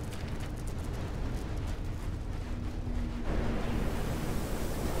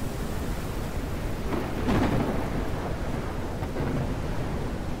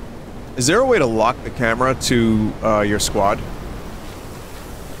 Is there a way to lock the camera to, your squad?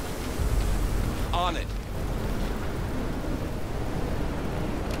 On it.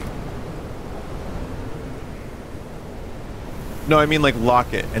 No, I mean like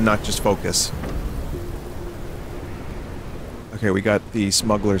lock it and not just focus. Okay, we got the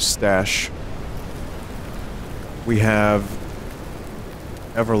smuggler's stash. We have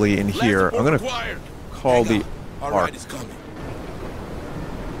Everly in here. I'm gonna call the All right, it's coming.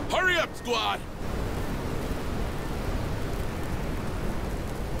 Hurry up, squad!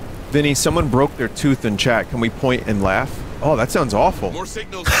 Vinny, someone broke their tooth in chat. Can we point and laugh? Oh, that sounds awful. More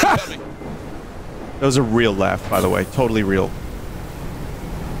signals are coming. That was a real laugh, by the way. Totally real.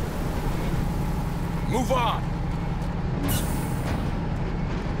 Move on.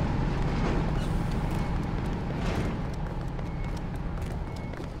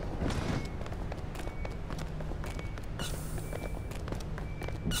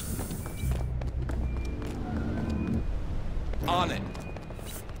 On it.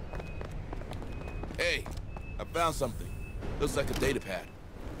 Hey, I found something. Looks like a data pad.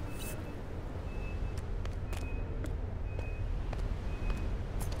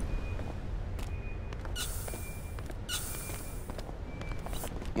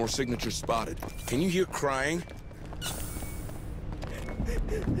 More signatures spotted. Can you hear crying?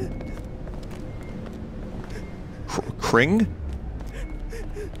 Kring?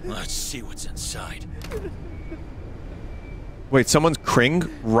 Let's see what's inside. Wait, someone's Kring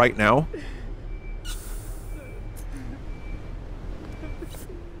right now?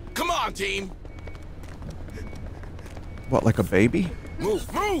 Come on, team! What, like a baby?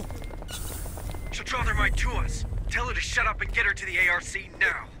 Move, move! She'll draw their mind to us. Tell her to shut up and get her to the ARC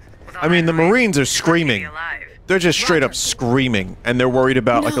now. I mean, the Marines are screaming. They're just straight up screaming, and they're worried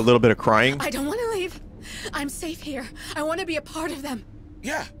about like a little bit of crying. I don't want to leave. I'm safe here. I want to be a part of them.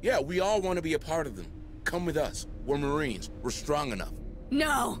 Yeah, we all want to be a part of them. Come with us. We're Marines. We're strong enough.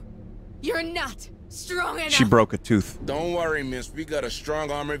 No, you're not strong enough. She broke a tooth. Don't worry, miss. We got a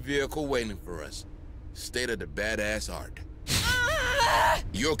strong armored vehicle waiting for us. State of the badass art.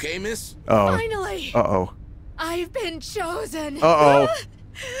 You okay, miss? Oh. Finally. Uh-oh. I've been chosen. Uh-oh.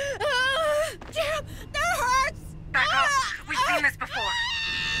 Damn, that hurts. Back off. We've seen this before.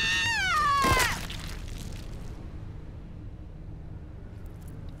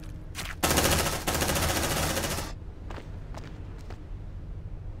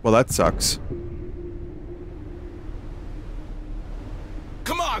 Well, that sucks.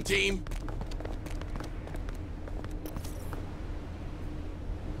 Come on, team.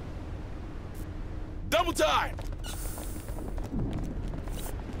 Double time.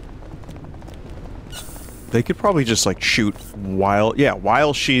 They could probably just like shoot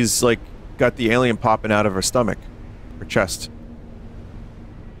while she's like got the alien popping out of her stomach or chest.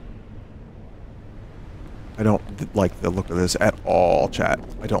 I don't like the look of this at all, chat.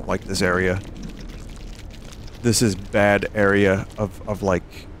 I don't like this area. This is bad area of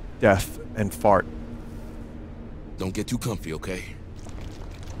like death and fart. Don't get too comfy, okay?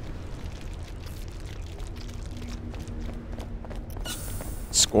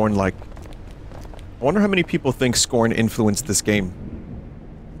 Scorn like... I wonder how many people think Scorn influenced this game.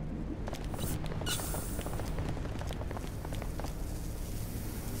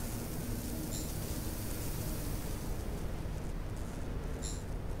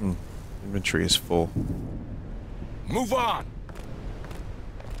 Inventory is full. Move on!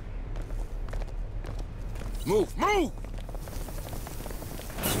 Move!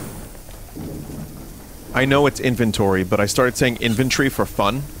 I know it's inventory, but I started saying inventory for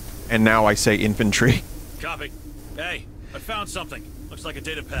fun, and now I say infantry. Copy. Hey, I found something. Looks like a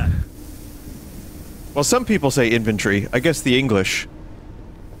data pad. Well, some people say inventory. I guess the English.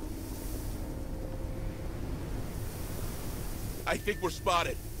 I think we're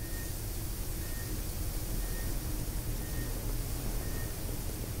spotted.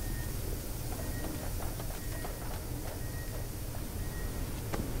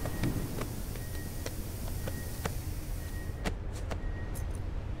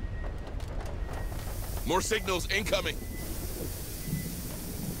 More signals incoming.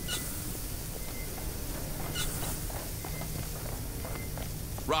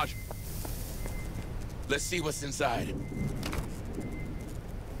 Roger. Let's see what's inside.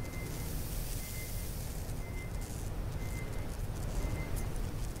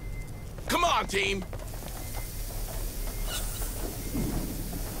 Come on, team!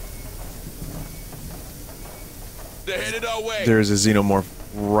 They're headed our way. There's a xenomorph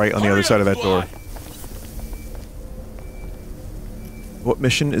right on the other side of that door. What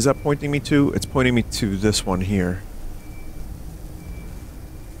mission is that pointing me to? It's pointing me to this one here.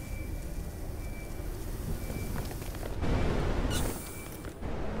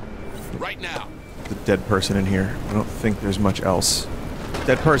 Right now. The dead person in here. I don't think there's much else.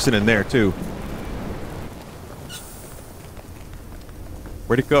 Dead person in there, too.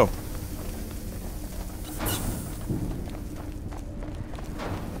 Where'd it go?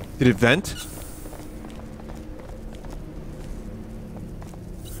 Did it vent?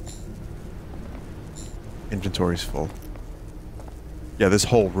 Inventory's full. Yeah, this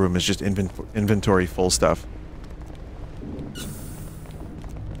whole room is just inventory full stuff.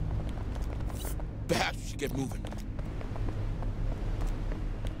 Perhaps we should get moving.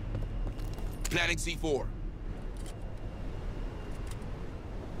 Planning C4.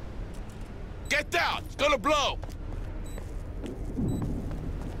 Get down! It's gonna blow!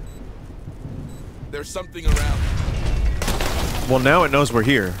 There's something around. Well, now it knows we're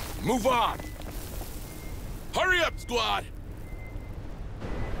here. Move on! Hurry up, squad!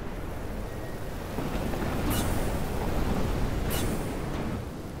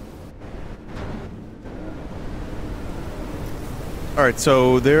 Alright,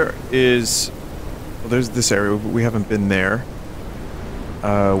 so there is... Well, there's this area. We haven't been there.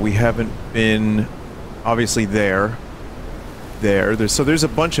 We haven't been... Obviously there. So there's a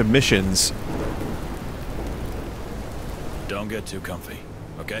bunch of missions. Don't get too comfy,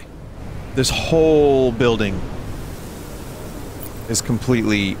 okay? This whole building is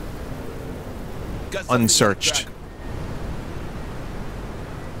completely unsearched.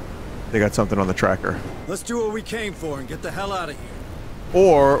 They got something on the tracker. Let's do what we came for and get the hell out of here.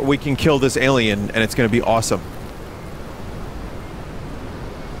 Or we can kill this alien and it's going to be awesome.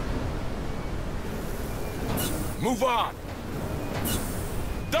 Move on!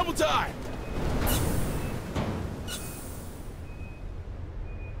 Double time!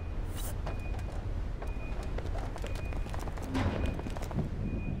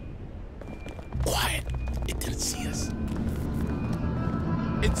 Quiet. It didn't see us.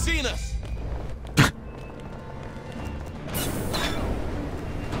 It's seen us!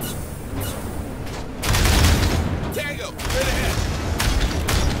 Tango, straight ahead!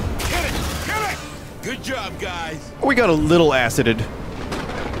 Get it! Get it! Good job, guys! We got a little acided.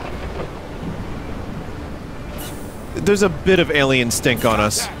 There's a bit of alien stink on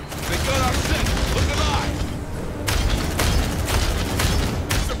us. They got our scent! Look alive!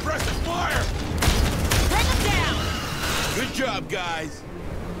 Suppressive fire! Bring them down! Good job, guys!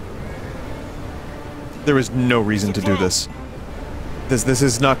 There is no reason to do this. This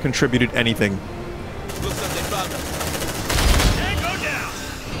has not contributed anything. Looks like they found us. Tango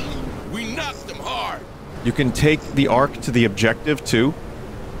down! We knocked them hard! You can take the arc to the objective, too.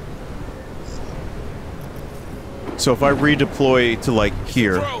 So if I redeploy to, like,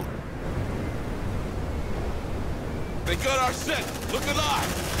 here... They got our scent! Look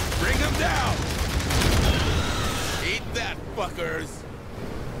alive! Bring them down! Eat that, fuckers!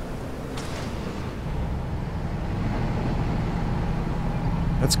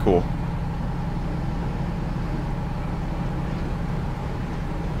 That's cool.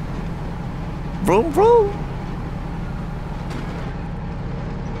 Vroom, vroom!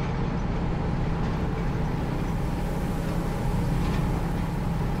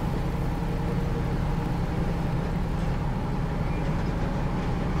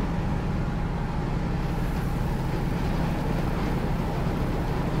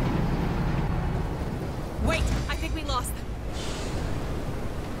 Wait, I think we lost them.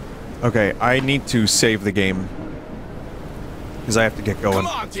 Okay, I need to save the game. Because I have to get going. Come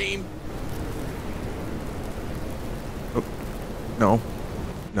on, team! Oh, no.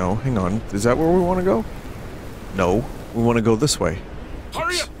 No, hang on. Is that where we want to go? No. We want to go this way.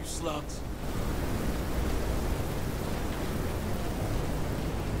 Hurry up, you slugs!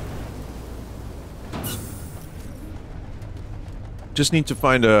 Just need to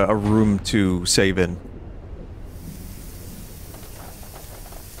find a room to save in.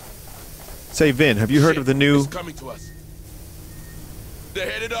 Say, Vin, have you heard of the new... It's coming to us. They're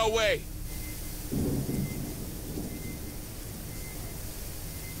headed our way.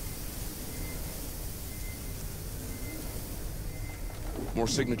 More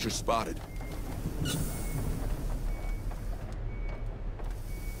signatures spotted.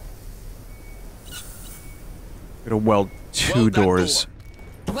 Gotta weld two doors.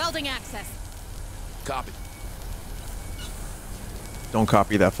 Welding access. Copy. Don't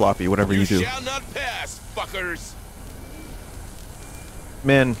copy that floppy, whatever you do. You shall not pass, fuckers.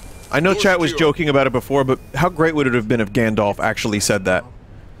 Man, I know chat was joking about it before, but how great would it have been if Gandalf actually said that?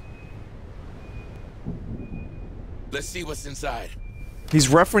 Let's see what's inside. He's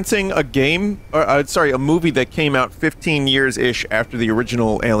referencing a game, or sorry, a movie that came out 15 years-ish after the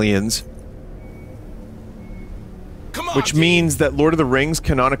original Aliens. Come on, which means that Lord of the Rings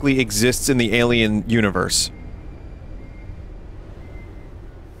canonically exists in the Alien universe.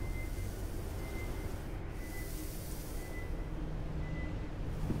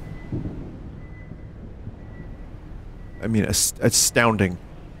 I mean, astounding.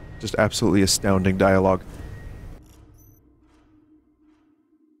 Just absolutely astounding dialogue.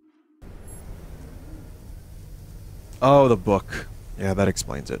 Oh, the book. Yeah, that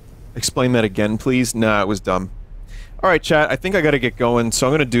explains it. Explain that again, please? Nah, it was dumb. Alright, chat, I think I gotta get going, so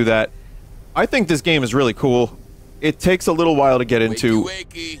I'm gonna do that. I think this game is really cool. It takes a little while to get into.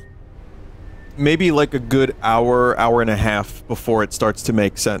 Maybe like a good hour, hour and a half before it starts to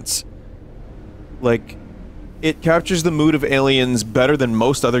make sense. Like, it captures the mood of Aliens better than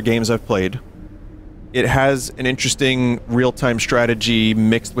most other games I've played. It has an interesting real-time strategy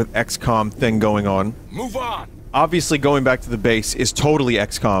mixed with XCOM thing going on. Move on! Obviously, going back to the base is totally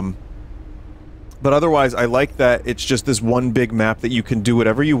XCOM. But otherwise, I like that it's just this one big map that you can do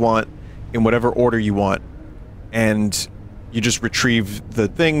whatever you want, in whatever order you want. And you just retrieve the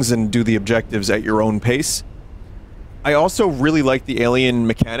things and do the objectives at your own pace. I also really like the alien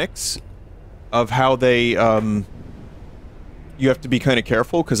mechanics of how they, you have to be kind of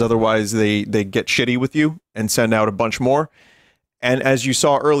careful, because otherwise they get shitty with you and send out a bunch more. And as you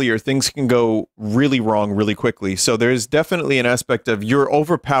saw earlier, things can go really wrong really quickly. So there's definitely an aspect of you're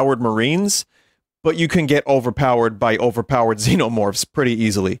overpowered Marines, but you can get overpowered by overpowered xenomorphs pretty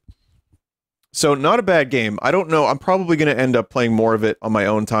easily. So not a bad game. I don't know. I'm probably going to end up playing more of it on my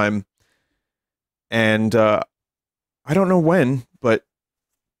own time. And I don't know when, but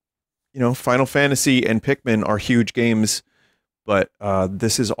you know, Final Fantasy and Pikmin are huge games, but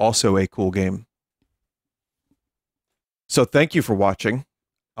this is also a cool game. So thank you for watching.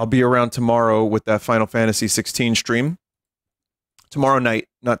 I'll be around tomorrow with that Final Fantasy 16 stream. Tomorrow night,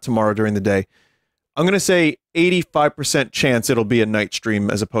 not tomorrow during the day. I'm going to say 85% chance it'll be a night stream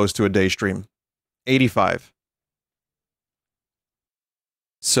as opposed to a day stream. 85.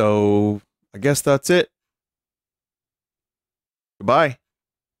 So, I guess that's it. Goodbye.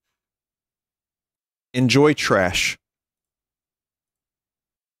 Enjoy trash.